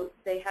Rico,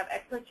 they have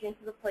excellent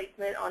chances of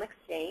placement on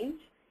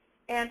exchange.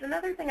 And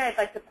another thing I'd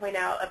like to point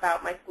out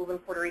about my schools in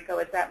Puerto Rico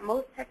is that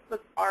most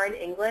textbooks are in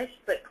English,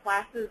 but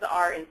classes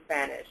are in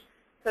Spanish.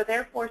 So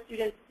therefore,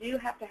 students do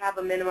have to have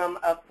a minimum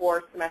of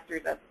 4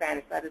 semesters of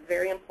Spanish. That is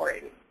very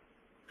important.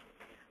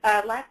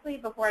 Lastly,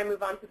 before I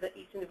move on to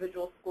each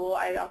individual school,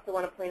 I also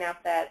want to point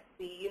out that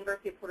the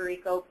University of Puerto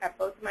Rico, at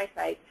both of my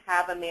sites,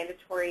 have a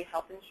mandatory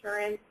health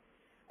insurance.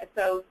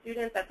 So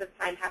students at this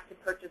time have to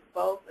purchase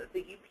both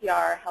the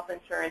UPR health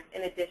insurance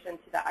in addition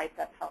to the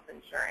ISEP health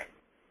insurance.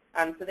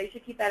 So they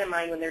should keep that in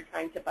mind when they're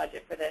trying to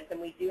budget for this.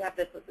 And we do have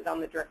this listed on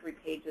the directory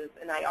pages,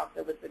 and I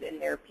also listed in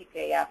their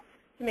PKF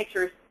to make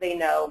sure they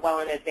know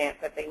well in advance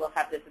that they will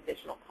have this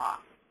additional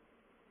cost.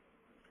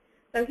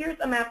 So here's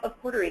a map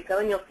of Puerto Rico,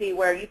 and you'll see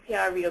where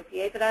UPR Rio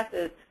Piedras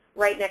is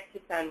right next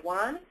to San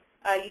Juan.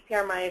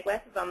 UPR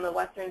Mayagüez is on the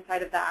western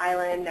side of the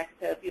island next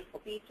to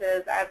beautiful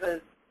beaches, as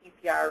is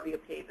UPR Rio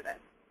Piedras.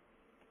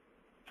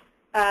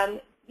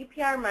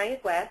 UPR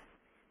Mayagüez,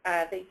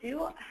 they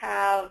do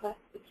have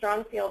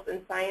strong fields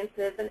in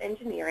sciences and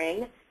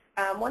engineering.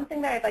 One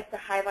thing that I'd like to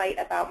highlight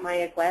about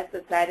Mayagüez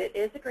is that it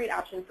is a great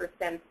option for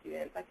STEM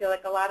students. I feel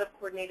like a lot of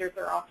coordinators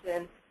are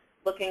often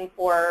looking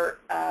for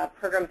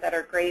programs that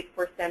are great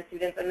for STEM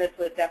students, and this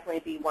would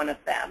definitely be one of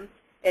them.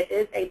 It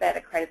is ABET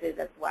accredited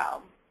as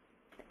well.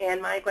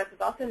 And Mayagüez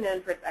is also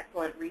known for its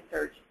excellent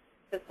research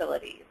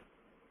facilities.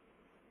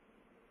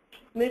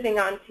 Moving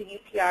on to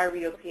UPR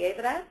Rio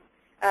Piedras.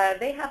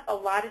 They have a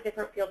lot of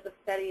different fields of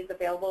studies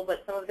available,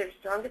 but some of their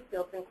strongest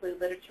fields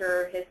include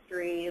literature,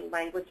 history,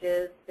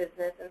 languages,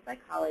 business, and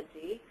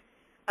psychology.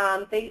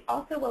 They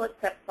also will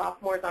accept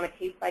sophomores on a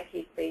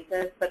case-by-case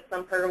basis, but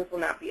some programs will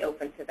not be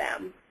open to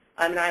them.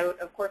 And I would,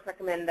 of course,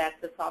 recommend that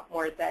the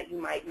sophomores that you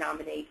might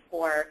nominate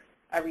for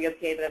Rio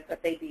Piedras,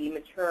 that they be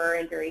mature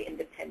and very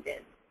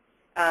independent.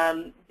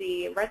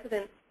 The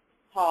residence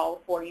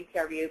hall for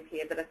UPR Rio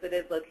Piedras, it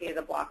is located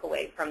a block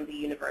away from the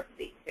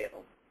university, too.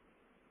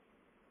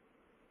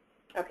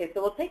 Okay,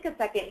 so we'll take a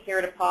second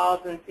here to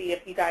pause and see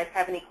if you guys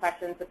have any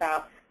questions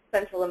about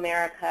Central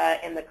America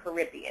and the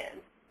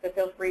Caribbean. So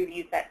feel free to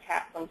use that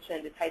chat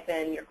function to type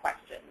in your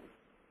questions.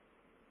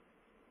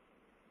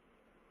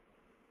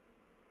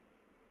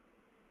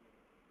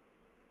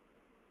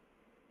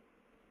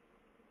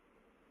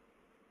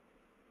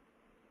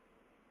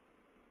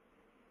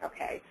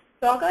 Okay,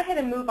 so I'll go ahead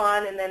and move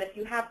on, and then if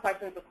you have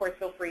questions, of course,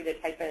 feel free to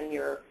type in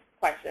your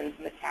questions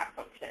in the chat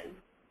function.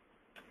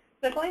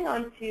 So going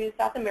on to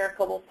South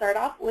America, we'll start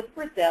off with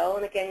Brazil.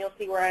 And again, you'll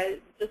see where I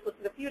just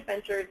listed a few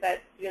adventures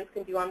that students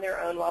can do on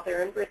their own while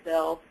they're in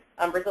Brazil.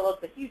 Brazil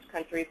is a huge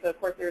country, so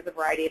of course there's a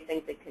variety of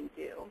things they can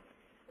do.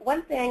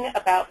 One thing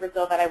about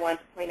Brazil that I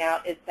want to point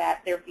out is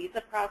that their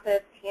visa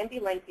process can be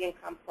lengthy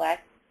and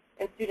complex,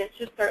 and students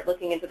should start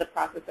looking into the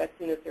process as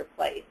soon as they're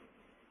placed.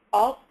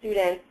 All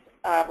students,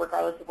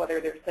 regardless of whether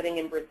they're studying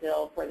in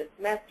Brazil for the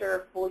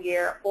semester, full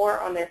year, or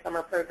on their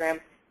summer program,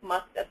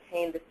 must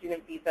obtain the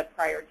student visa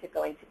prior to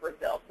going to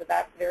Brazil. So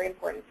that's very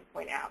important to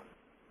point out.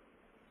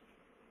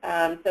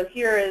 So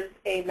here is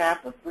a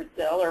map of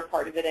Brazil, or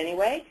part of it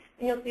anyway.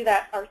 And you'll see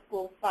that our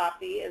school,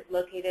 FAPI, is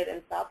located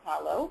in Sao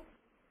Paulo.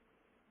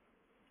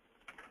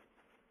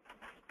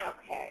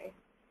 Okay.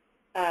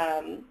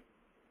 The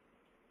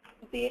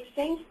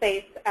exchange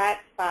space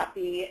at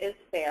FAPI is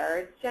fair.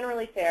 It's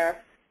generally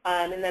fair.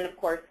 And then, of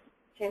course,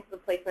 chances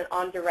of placement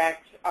on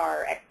direct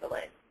are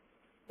excellent.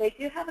 They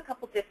do have a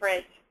couple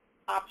different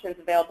options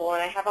available,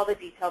 and I have all the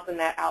details in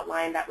that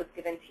outline that was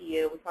given to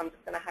you, so I'm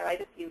just going to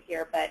highlight a few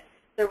here. But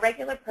the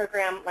regular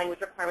program language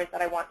requirements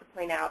that I want to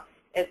point out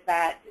is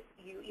that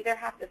you either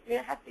have to, the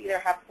student has to either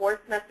have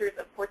 4 semesters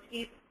of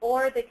Portuguese,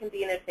 or they can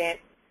be an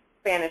advanced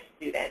Spanish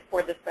student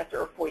for the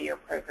semester or 4-year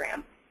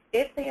program.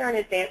 If they are an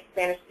advanced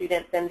Spanish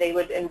student, then they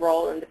would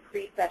enroll in the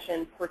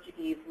pre-session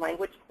Portuguese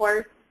language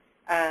course,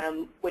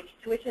 which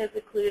tuition is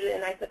included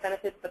in ISA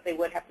benefits, but they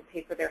would have to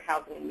pay for their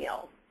housing and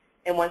meals.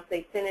 And once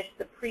they finish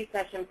the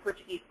pre-session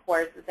Portuguese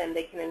course, then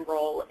they can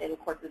enroll in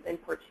courses in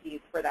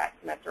Portuguese for that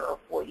semester or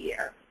full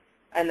year.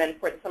 And then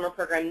for the summer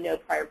program, no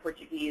prior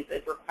Portuguese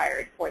is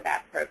required for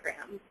that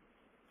program.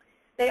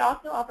 They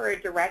also offer a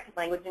direct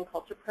language and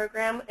culture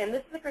program, and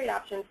this is a great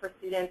option for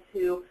students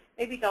who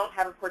maybe don't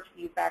have a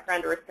Portuguese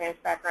background or a Spanish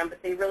background,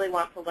 but they really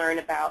want to learn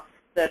about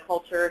the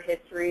culture,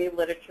 history,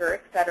 literature,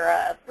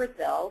 etc. of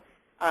Brazil.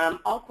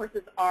 All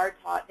courses are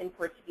taught in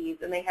Portuguese,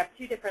 and they have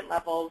 2 different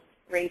levels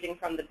ranging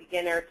from the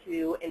beginner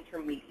to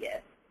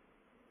intermediate.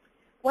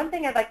 One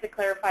thing I'd like to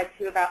clarify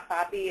too about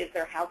FAPI is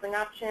their housing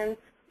options.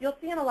 You'll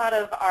see in a lot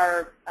of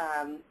our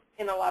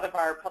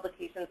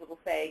publications, it will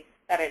say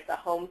that it's a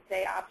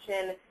homestay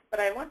option, but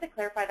I want to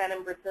clarify that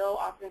in Brazil,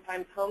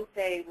 oftentimes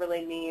homestay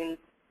really means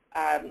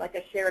like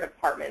a shared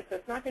apartment. So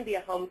it's not going to be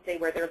a homestay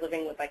where they're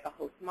living with like a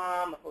host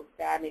mom, a host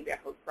dad, maybe a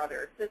host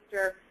brother or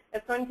sister.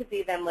 It's going to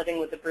be them living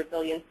with a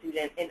Brazilian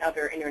student and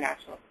other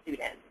international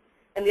students.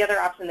 And the other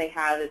option they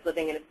have is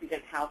living in a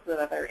student house with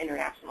other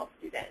international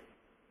students.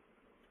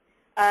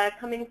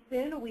 Coming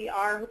soon, we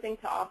are hoping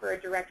to offer a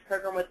direct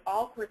program with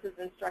all courses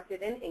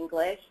instructed in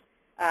English.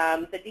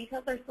 The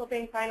details are still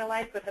being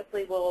finalized, but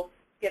hopefully we'll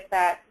get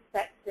that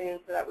set soon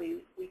so that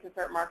we can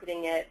start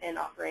marketing it and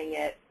offering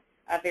it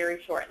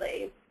very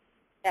shortly.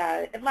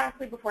 And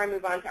lastly, before I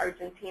move on to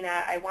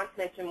Argentina, I want to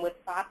mention with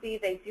FAPI,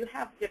 they do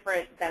have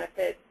different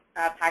benefit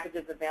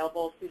packages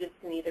available. Students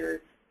can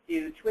either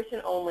do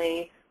tuition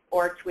only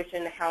or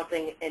tuition,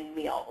 housing, and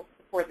meals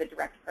for the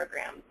direct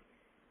programs.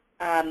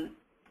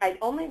 I'd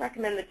only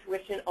recommend the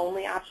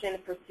tuition-only option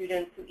for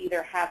students who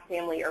either have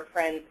family or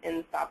friends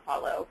in Sao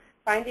Paulo.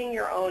 Finding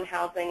your own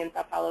housing in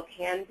Sao Paulo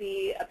can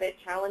be a bit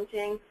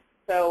challenging,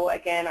 so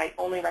again, I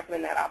only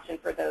recommend that option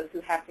for those who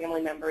have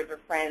family members or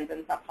friends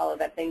in Sao Paulo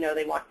that they know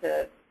they want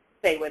to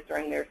stay with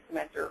during their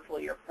semester or full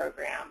year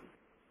program.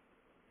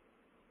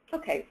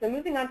 Okay, so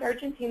moving on to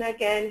Argentina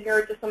again, here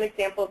are just some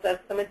examples of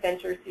some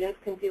adventures students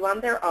can do on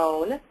their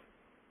own.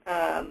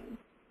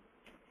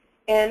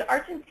 And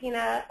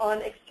Argentina,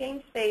 on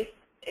exchange space,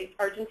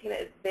 Argentina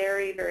is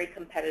very, very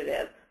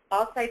competitive.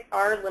 All sites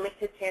are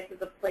limited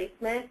chances of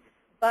placement,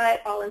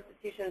 but all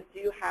institutions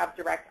do have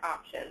direct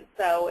options.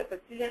 So if a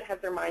student has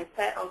their mind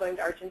set on going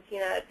to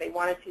Argentina, if they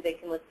wanted to, they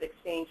can list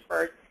exchange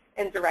first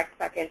and direct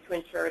second to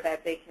ensure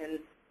that they can,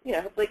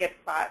 hopefully get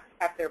spots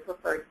at their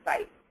preferred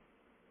site.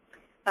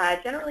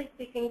 Generally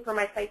speaking, for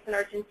my sites in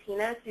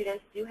Argentina,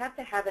 students do have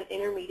to have an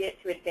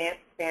intermediate to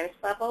advanced Spanish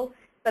level,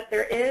 but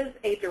there is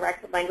a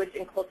direct language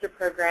and culture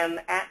program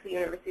at the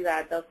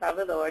Universidad del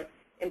Salvador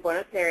in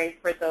Buenos Aires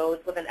for those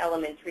with an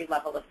elementary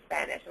level of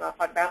Spanish, and I'll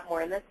talk about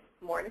more in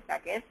a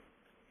second.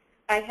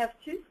 I have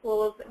 2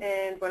 schools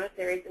in Buenos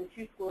Aires and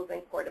 2 schools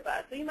in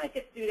Cordoba. So you might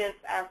get students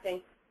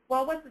asking,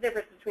 well, what's the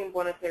difference between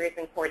Buenos Aires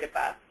and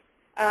Cordoba?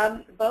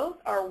 Both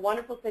are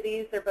wonderful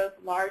cities. They're both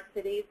large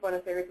cities.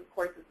 Buenos Aires, of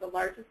course, is the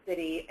largest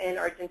city in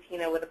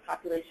Argentina with a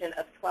population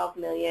of 12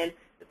 million.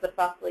 It's a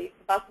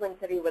bustling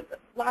city with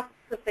lots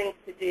of things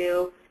to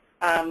do,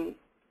 and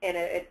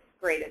it's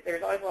great.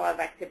 There's always a lot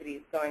of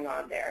activities going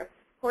on there.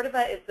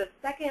 Cordoba is the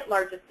 2nd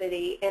largest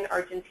city in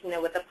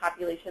Argentina with a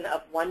population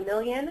of 1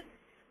 million.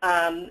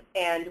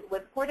 And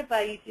with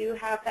Cordoba, you do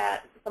have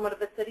that somewhat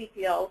of a city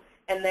feel.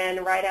 And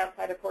then right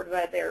outside of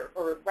Cordoba,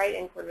 right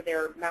in Cordoba,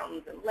 there are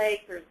mountains and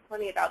lakes. There's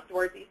plenty of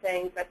outdoorsy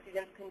things that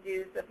students can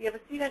do. So if you have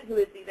a student who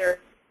is either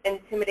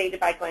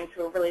intimidated by going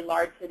to a really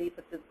large city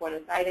such as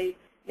Buenos Aires,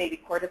 maybe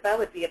Cordoba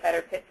would be a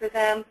better fit for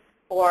them,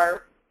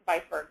 or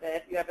vice versa.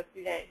 If you have a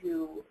student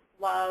who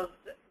loves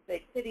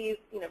big cities,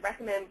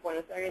 recommend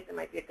Buenos Aires. It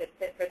might be a good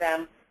fit for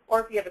them.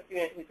 Or if you have a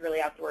student who's really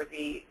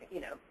outdoorsy,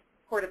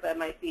 Cordoba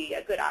might be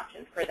a good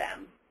option for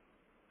them.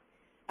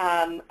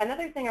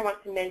 Another thing I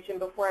want to mention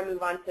before I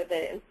move on to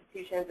the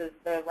institutions is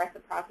the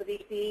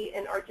reciprocity fee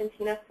in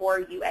Argentina for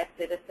U.S.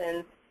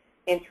 citizens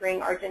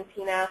entering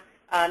Argentina.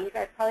 You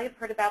guys probably have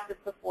heard about this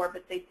before,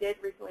 but they did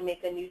recently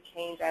make a new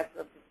change as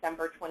of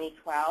December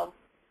 2012.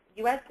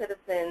 U.S.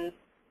 citizens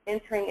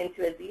entering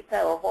into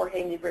Ezeiza or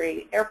Jorge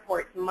Newbery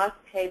airports must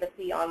pay the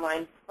fee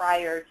online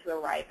prior to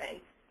arriving.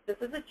 This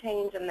is a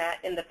change in that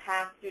in the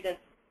past,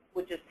 students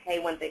would just pay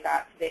when they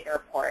got to the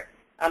airport,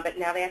 but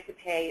now they have to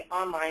pay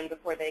online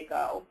before they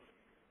go.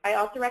 I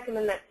also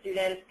recommend that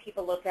students keep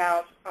a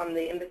lookout on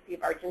the Embassy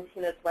of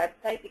Argentina's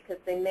website because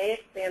they may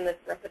expand this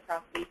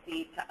reciprocity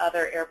fee to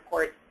other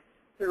airports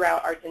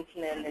throughout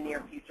Argentina in the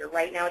near future.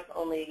 Right now it's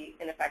only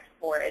in effect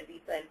for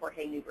Ezeiza and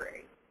Jorge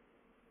Newbery.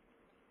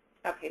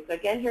 Okay, so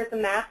again, here's a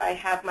map. I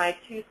have my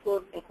 2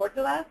 schools in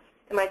Córdoba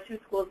and my 2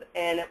 schools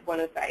in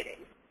Buenos Aires.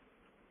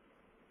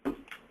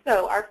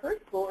 So our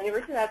first school,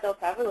 Universidad del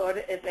Salvador,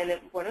 is in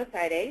Buenos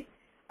Aires.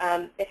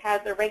 It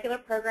has a regular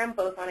program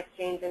both on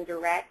exchange and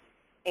direct,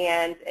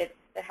 and it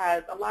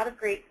has a lot of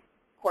great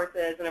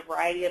courses and a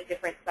variety of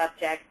different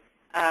subjects.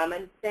 And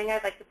the thing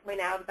I'd like to point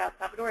out about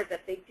Salvador is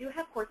that they do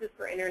have courses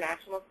for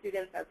international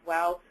students as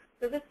well.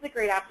 So this is a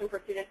great option for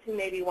students who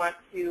maybe want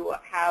to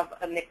have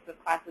a mix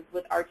of classes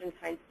with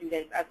Argentine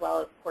students as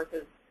well as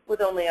courses with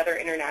only other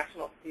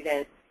international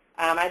students.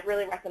 I'd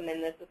really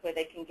recommend this way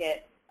they can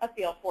get a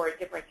feel for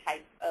different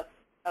types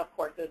of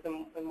courses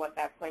and what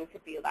that's going to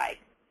be like.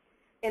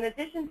 In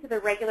addition to the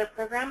regular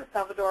program,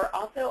 Salvador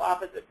also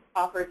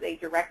offers a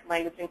direct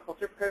language and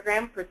culture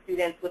program for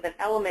students with an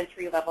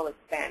elementary level of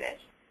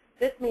Spanish.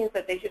 This means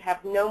that they should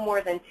have no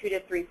more than 2 to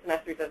 3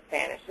 semesters of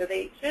Spanish. So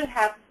they should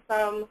have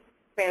some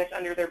Spanish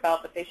under their belt,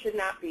 but they should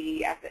not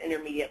be at the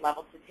intermediate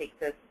level to take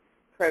this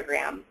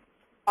program.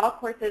 All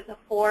courses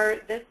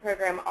for this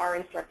program are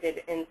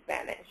instructed in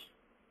Spanish.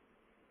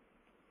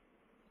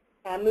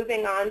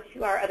 Moving on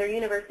to our other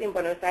university in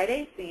Buenos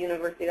Aires, the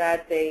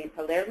Universidad de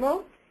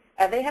Palermo.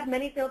 They have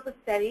many fields of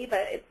study,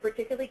 but it's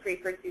particularly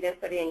great for students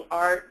studying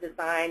art,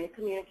 design,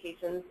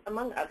 communications,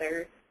 among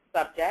other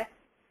subjects.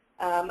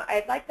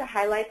 I'd like to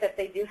highlight that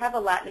they do have a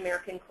Latin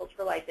American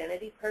Cultural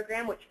Identity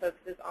program, which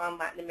focuses on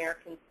Latin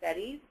American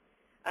studies.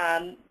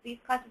 These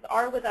classes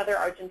are with other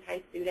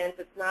Argentine students.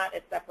 It's not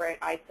a separate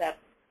ISEP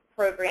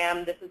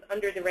program. This is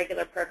under the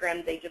regular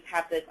program. They just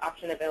have this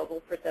option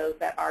available for those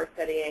that are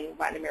studying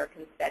Latin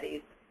American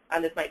studies.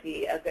 This might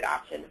be a good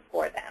option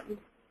for them.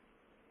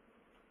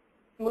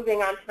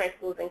 Moving on to my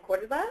schools in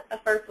Córdoba.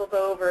 First, we'll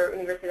go over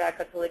Universidad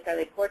Católica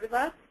de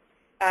Córdoba.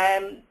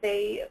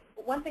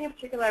 One thing in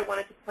particular I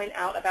wanted to point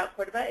out about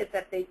Córdoba is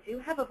that they do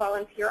have a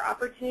volunteer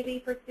opportunity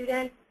for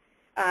students.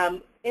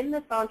 In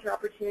this volunteer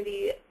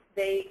opportunity,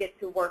 they get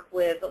to work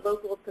with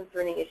locals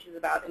concerning issues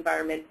about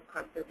environmental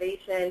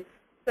conservation,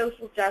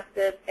 social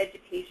justice,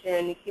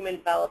 education, human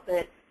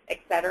development,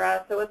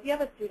 etc. So if you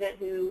have a student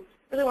who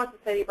really wants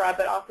to study abroad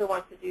but also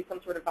wants to do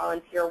some sort of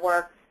volunteer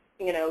work,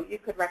 you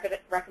could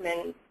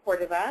recommend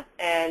Córdoba,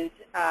 and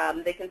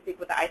they can speak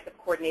with the ISEP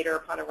coordinator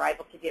upon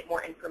arrival to get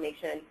more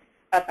information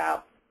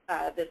about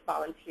this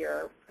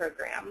volunteer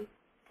program.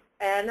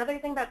 Another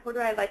thing about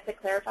Córdoba I'd like to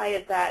clarify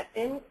is that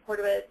in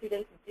Córdoba,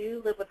 students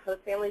do live with host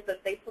families,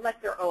 but they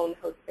select their own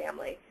host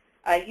family.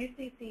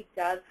 UCC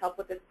does help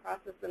with this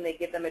process, and they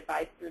give them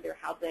advice through their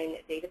housing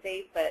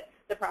database, but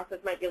the process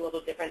might be a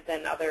little different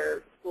than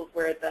other schools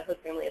where the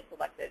host family is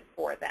selected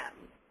for them.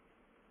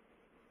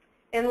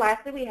 And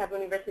lastly, we have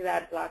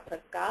Universidad Blas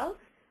Pascal.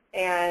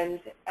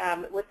 And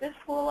with this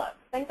school,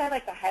 things I'd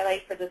like to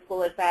highlight for this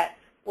school is that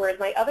whereas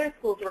my other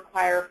schools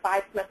require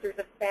 5 semesters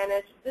of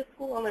Spanish, this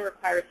school only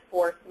requires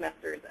 4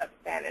 semesters of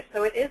Spanish.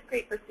 So it is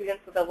great for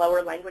students with a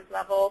lower language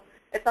level.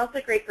 It's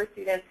also great for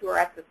students who are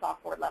at the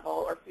sophomore level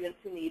or students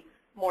who need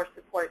more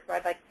support. So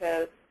I'd like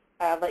to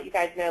let you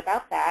guys know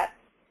about that.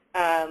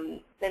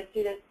 Then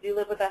students do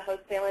live with a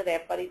host family. They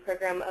have buddy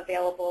program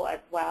available as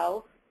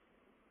well.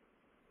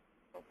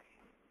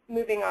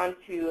 Moving on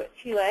to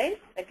Chile.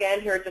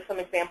 Again, here are just some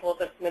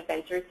examples of some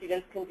adventures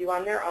students can do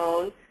on their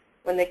own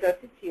when they go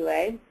to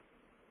Chile.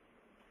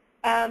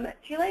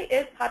 Chile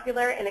is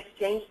popular, and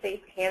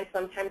exchange-based can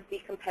sometimes be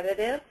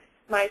competitive.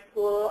 My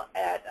school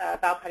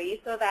at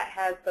Valparaiso, that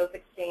has both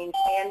exchange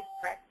and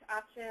direct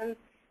options,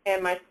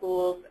 and my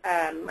schools,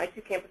 my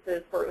 2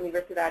 campuses for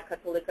Universidad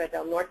Católica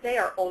del Norte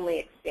are only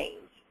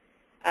exchange.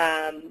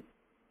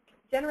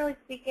 Generally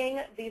speaking,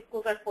 these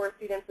schools are for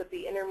students with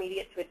the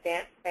intermediate to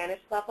advanced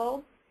Spanish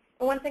level.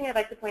 And one thing I'd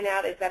like to point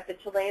out is that the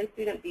Chilean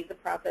student visa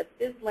process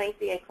is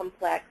lengthy and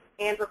complex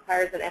and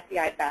requires an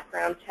FBI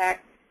background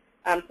check.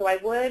 So I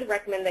would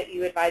recommend that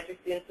you advise your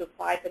students to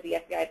apply for the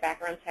FBI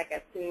background check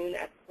as soon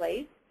as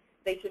placed.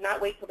 They should not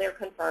wait till they're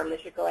confirmed. They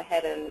should go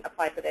ahead and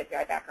apply for the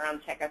FBI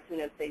background check as soon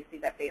as they see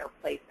that they are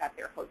placed at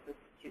their host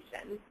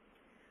institution.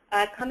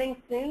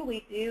 Coming soon,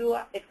 we do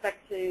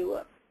expect to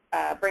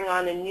bring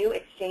on a new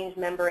exchange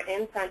member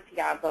in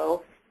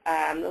Santiago.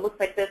 It looks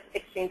like this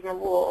exchange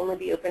member will only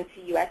be open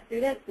to U.S.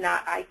 students,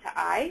 not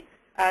I-to-I.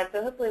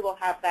 So hopefully we'll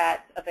have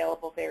that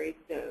available very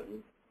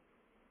soon.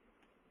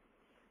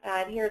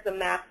 And here's a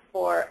map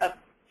of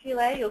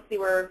Chile. You'll see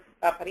where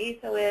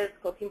Valparaiso is.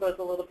 Coquimbo is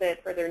a little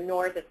bit further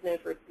north. It's known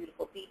for its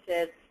beautiful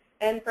beaches.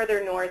 And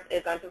further north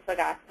is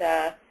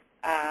Antofagasta,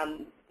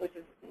 which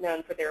is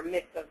known for their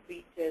mix of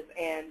beaches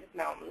and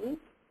mountains.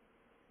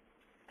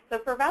 So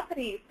for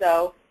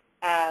Valparaiso,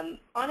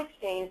 on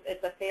exchange,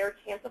 it's a fair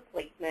chance of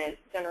placement,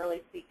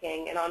 generally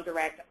speaking, and on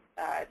direct,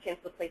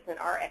 chances of placement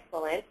are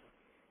excellent.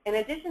 In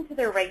addition to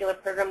their regular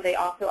program, they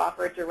also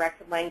offer a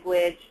direct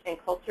language and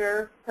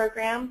culture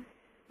program.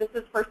 This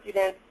is for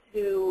students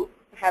who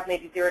have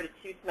maybe 0 to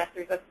 2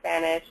 semesters of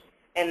Spanish,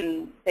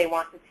 and they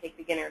want to take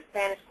beginner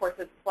Spanish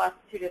courses plus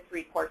 2 to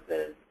 3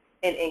 courses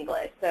in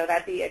English. So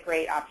that'd be a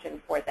great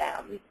option for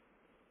them.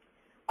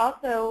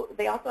 Also,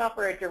 they also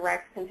offer a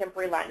direct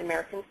contemporary Latin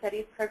American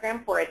studies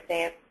program for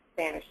advanced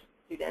Spanish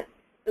students.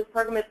 This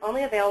program is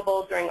only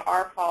available during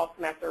our fall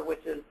semester,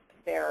 which is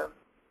their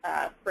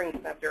spring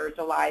semester,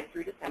 July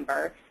through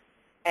December.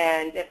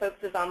 And it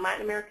focuses on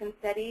Latin American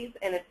studies,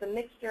 and it's a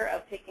mixture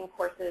of taking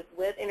courses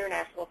with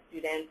international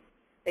students.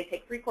 They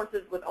take 3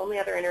 courses with only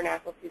other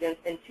international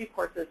students and 2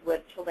 courses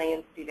with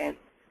Chilean students,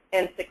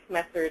 and 6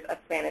 semesters of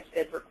Spanish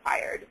is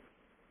required.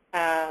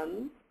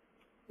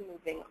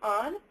 Moving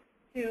on.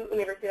 to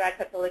Universidad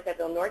Católica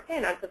del Norte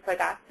in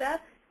Antofagasta.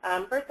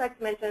 First, I'd like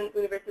to mention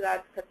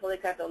Universidad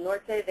Católica del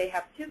Norte. They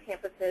have two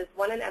campuses,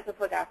 one in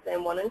Antofagasta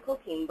and one in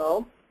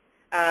Coquimbo.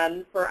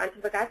 For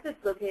Antofagasta,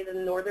 it's located in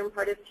the northern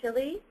part of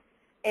Chile.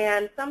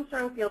 And some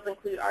strong fields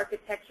include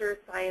architecture,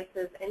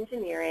 sciences,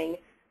 engineering,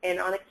 and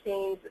on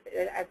exchange,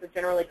 it has a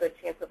generally good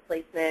chance of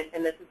placement,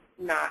 and this is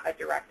not a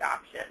direct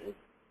option.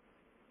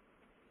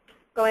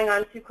 Going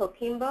on to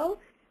Coquimbo,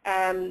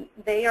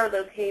 they are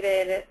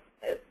located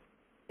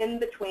in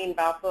between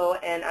Valpo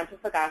and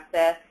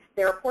Antofagasta.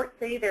 They're a port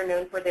city. They're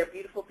known for their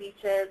beautiful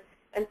beaches,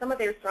 and some of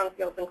their strong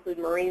fields include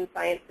marine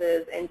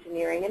sciences,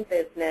 engineering, and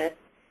business.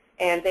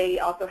 And they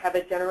also have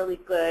a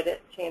generally good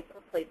chance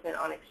of placement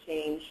on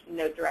exchange.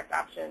 No direct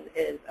option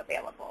is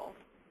available.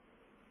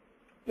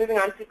 Moving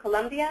on to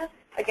Colombia.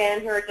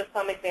 Again, here are just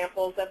some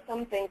examples of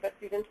some things that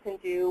students can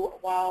do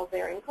while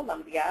they're in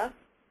Colombia.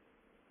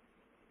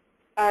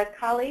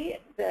 Cali,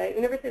 the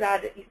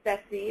Universidad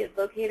ICESI is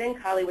located in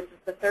Cali, which is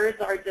the third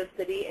largest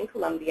city in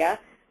Colombia.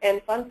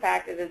 And fun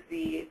fact, it is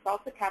the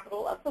salsa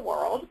capital of the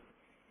world.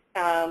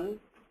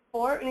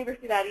 For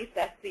Universidad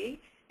ICESI,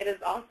 it is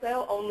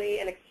also only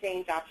an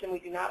exchange option. We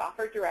do not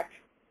offer direct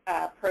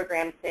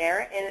programs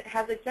there, and it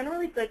has a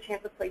generally good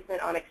chance of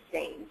placement on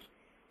exchange.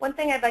 One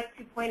thing I'd like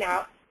to point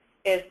out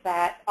is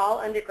that all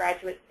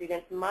undergraduate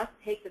students must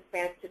take the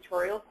Spanish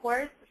tutorial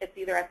course. It's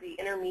either at the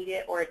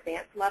intermediate or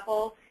advanced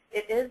level.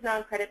 It is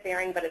non-credit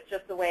bearing, but it's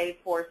just a way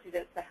for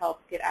students to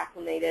help get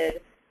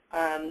acclimated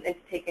into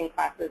taking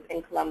classes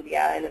in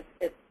Colombia, and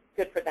it's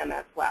good for them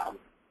as well.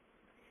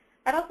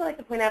 I'd also like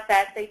to point out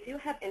that they do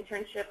have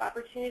internship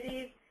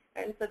opportunities,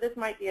 and so this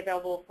might be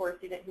available for a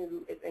student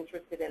who is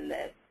interested in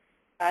this.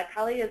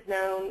 Cali is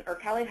known, or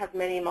Cali has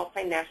many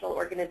multinational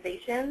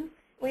organizations.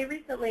 We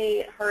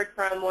recently heard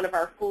from one of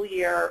our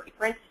full-year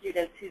French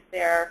students who's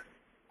there,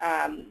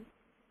 and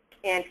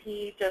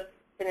he just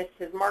finished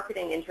his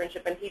marketing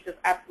internship, and he just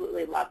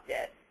absolutely loved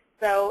it.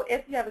 So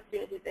if you have a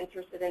student who's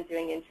interested in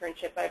doing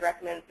internships, I'd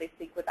recommend they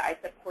speak with the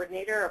ISEP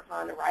coordinator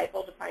upon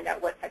arrival to find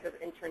out what type of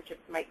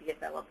internships might be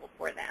available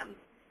for them.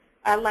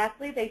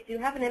 Lastly, they do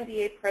have an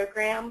MBA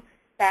program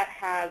that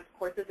has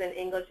courses in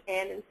English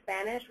and in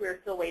Spanish. We're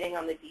still waiting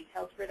on the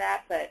details for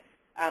that, but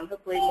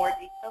hopefully more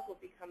details will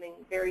be coming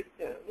very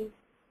soon.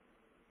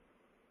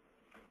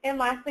 And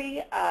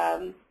lastly,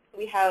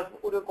 we have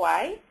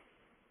Uruguay.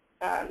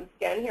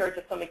 Again, here are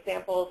just some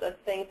examples of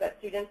things that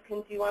students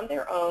can do on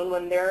their own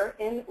when they're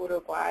in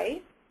Uruguay.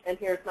 And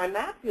here's my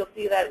map. You'll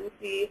see that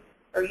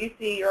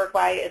UC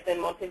Uruguay is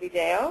in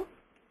Montevideo.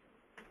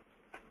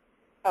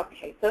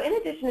 Okay, so in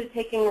addition to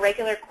taking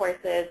regular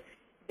courses,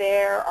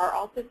 there are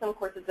also some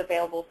courses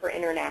available for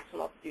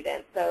international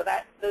students. So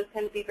those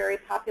tend to be very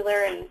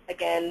popular, and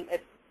again,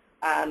 it's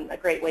a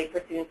great way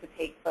for students to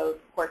take both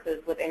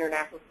courses with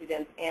international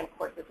students and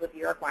courses with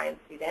Uruguayan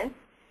students.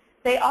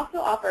 They also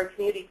offer a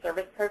community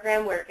service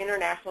program where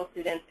international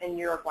students and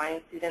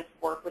Uruguayan students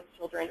work with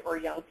children or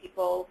young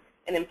people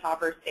in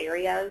impoverished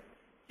areas.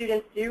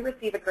 Students do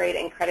receive a grade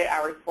and credit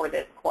hours for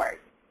this course.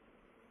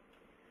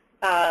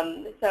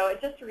 So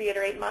just to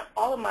reiterate,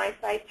 all of my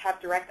sites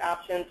have direct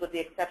options with the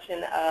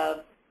exception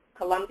of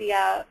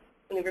Colombia,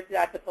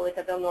 Universidad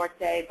Católica del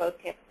Norte, both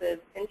campuses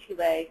in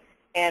Chile,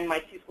 and my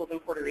two schools in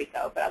Puerto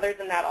Rico. But other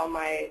than that, all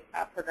my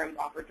programs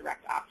offer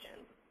direct options.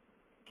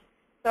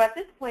 So at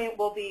this point,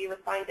 we'll be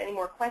responding to any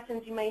more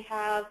questions you may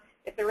have.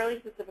 If they're really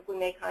specific, we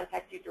may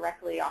contact you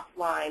directly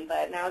offline,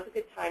 but now is a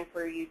good time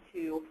for you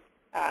to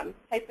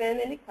type in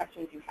any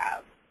questions you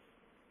have.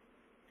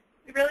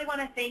 We really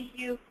want to thank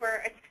you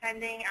for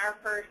attending our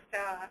first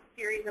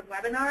series of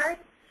webinars,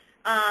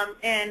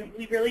 and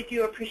we really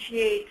do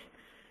appreciate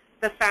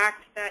the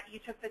fact that you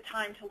took the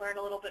time to learn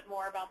a little bit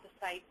more about the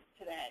sites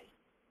today.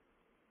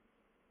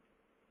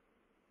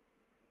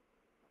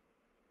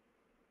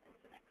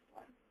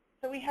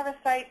 So we have a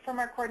site from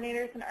our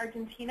coordinators in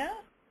Argentina.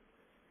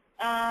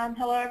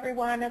 Hello,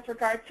 everyone. As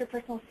regards to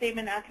personal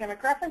statement and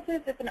academic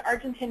references, if an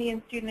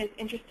Argentinian student is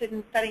interested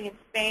in studying in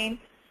Spain,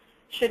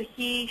 should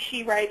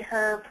she write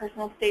her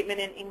personal statement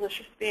in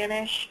English or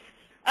Spanish?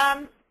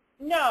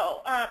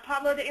 No.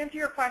 Pablo, to answer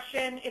your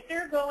question, if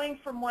they're going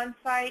from one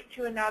site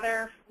to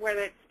another, whether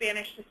it's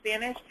Spanish to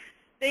Spanish,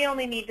 they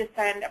only need to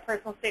send a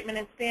personal statement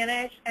in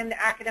Spanish, and the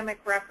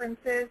academic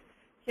references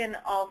can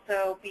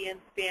also be in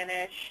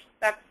Spanish.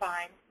 That's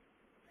fine.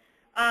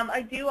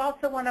 I do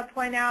also want to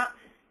point out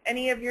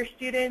any of your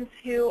students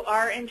who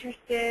are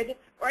interested,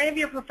 or any of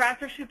your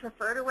professors who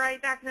prefer to write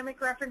academic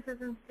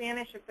references in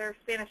Spanish, if they're a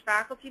Spanish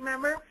faculty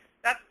member,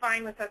 that's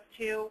fine with us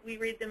too. We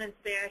read them in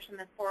Spanish and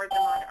then forward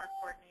them on to our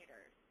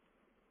coordinators.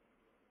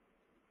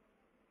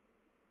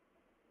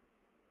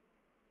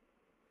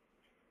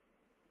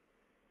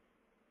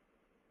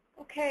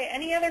 Okay,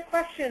 any other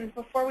questions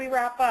before we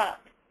wrap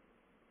up?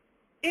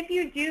 If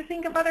you do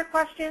think of other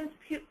questions,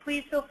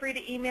 please feel free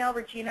to email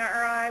Regina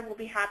or I. We'll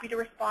be happy to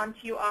respond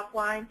to you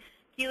offline.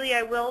 Keely,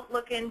 I will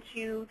look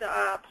into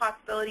the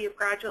possibility of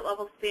graduate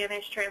level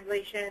Spanish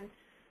translation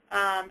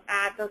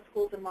at those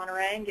schools in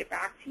Monterey and get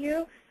back to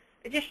you.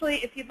 Additionally,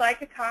 if you'd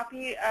like a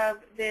copy of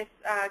this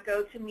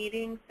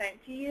GoToMeeting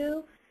sent to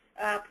you,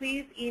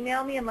 please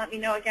email me and let me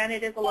know. Again,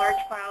 it is a large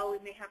file. We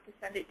may have to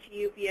send it to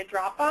you via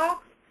Dropbox.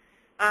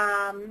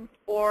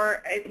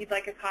 Or if you'd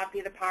like a copy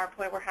of the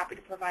PowerPoint, we're happy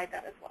to provide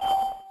that as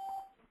well.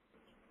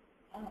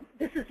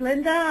 This is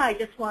Linda. I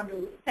just want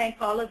to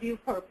thank all of you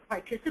for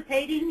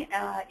participating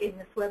in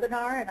this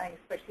webinar, and I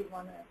especially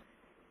want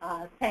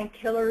to thank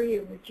Hillary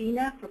and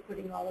Regina for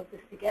putting all of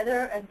this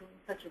together and doing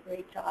such a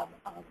great job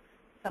of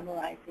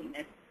summarizing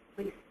this.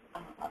 Please,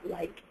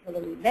 like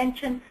Hillary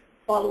mentioned,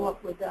 follow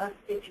up with us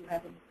if you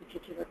have any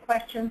particular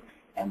questions,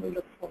 and we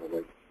look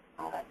forward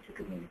to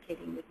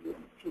communicating with you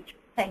in the future.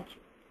 Thank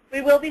you.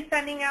 We will be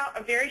sending out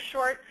a very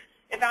short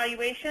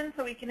evaluation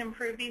so we can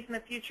improve these in the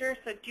future,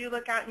 so do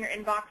look out in your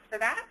inbox for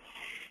that.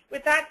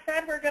 With that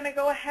said, we're going to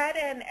go ahead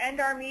and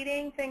end our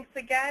meeting. Thanks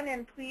again,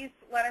 and please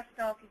let us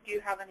know if you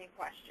do have any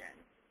questions.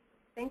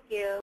 Thank you.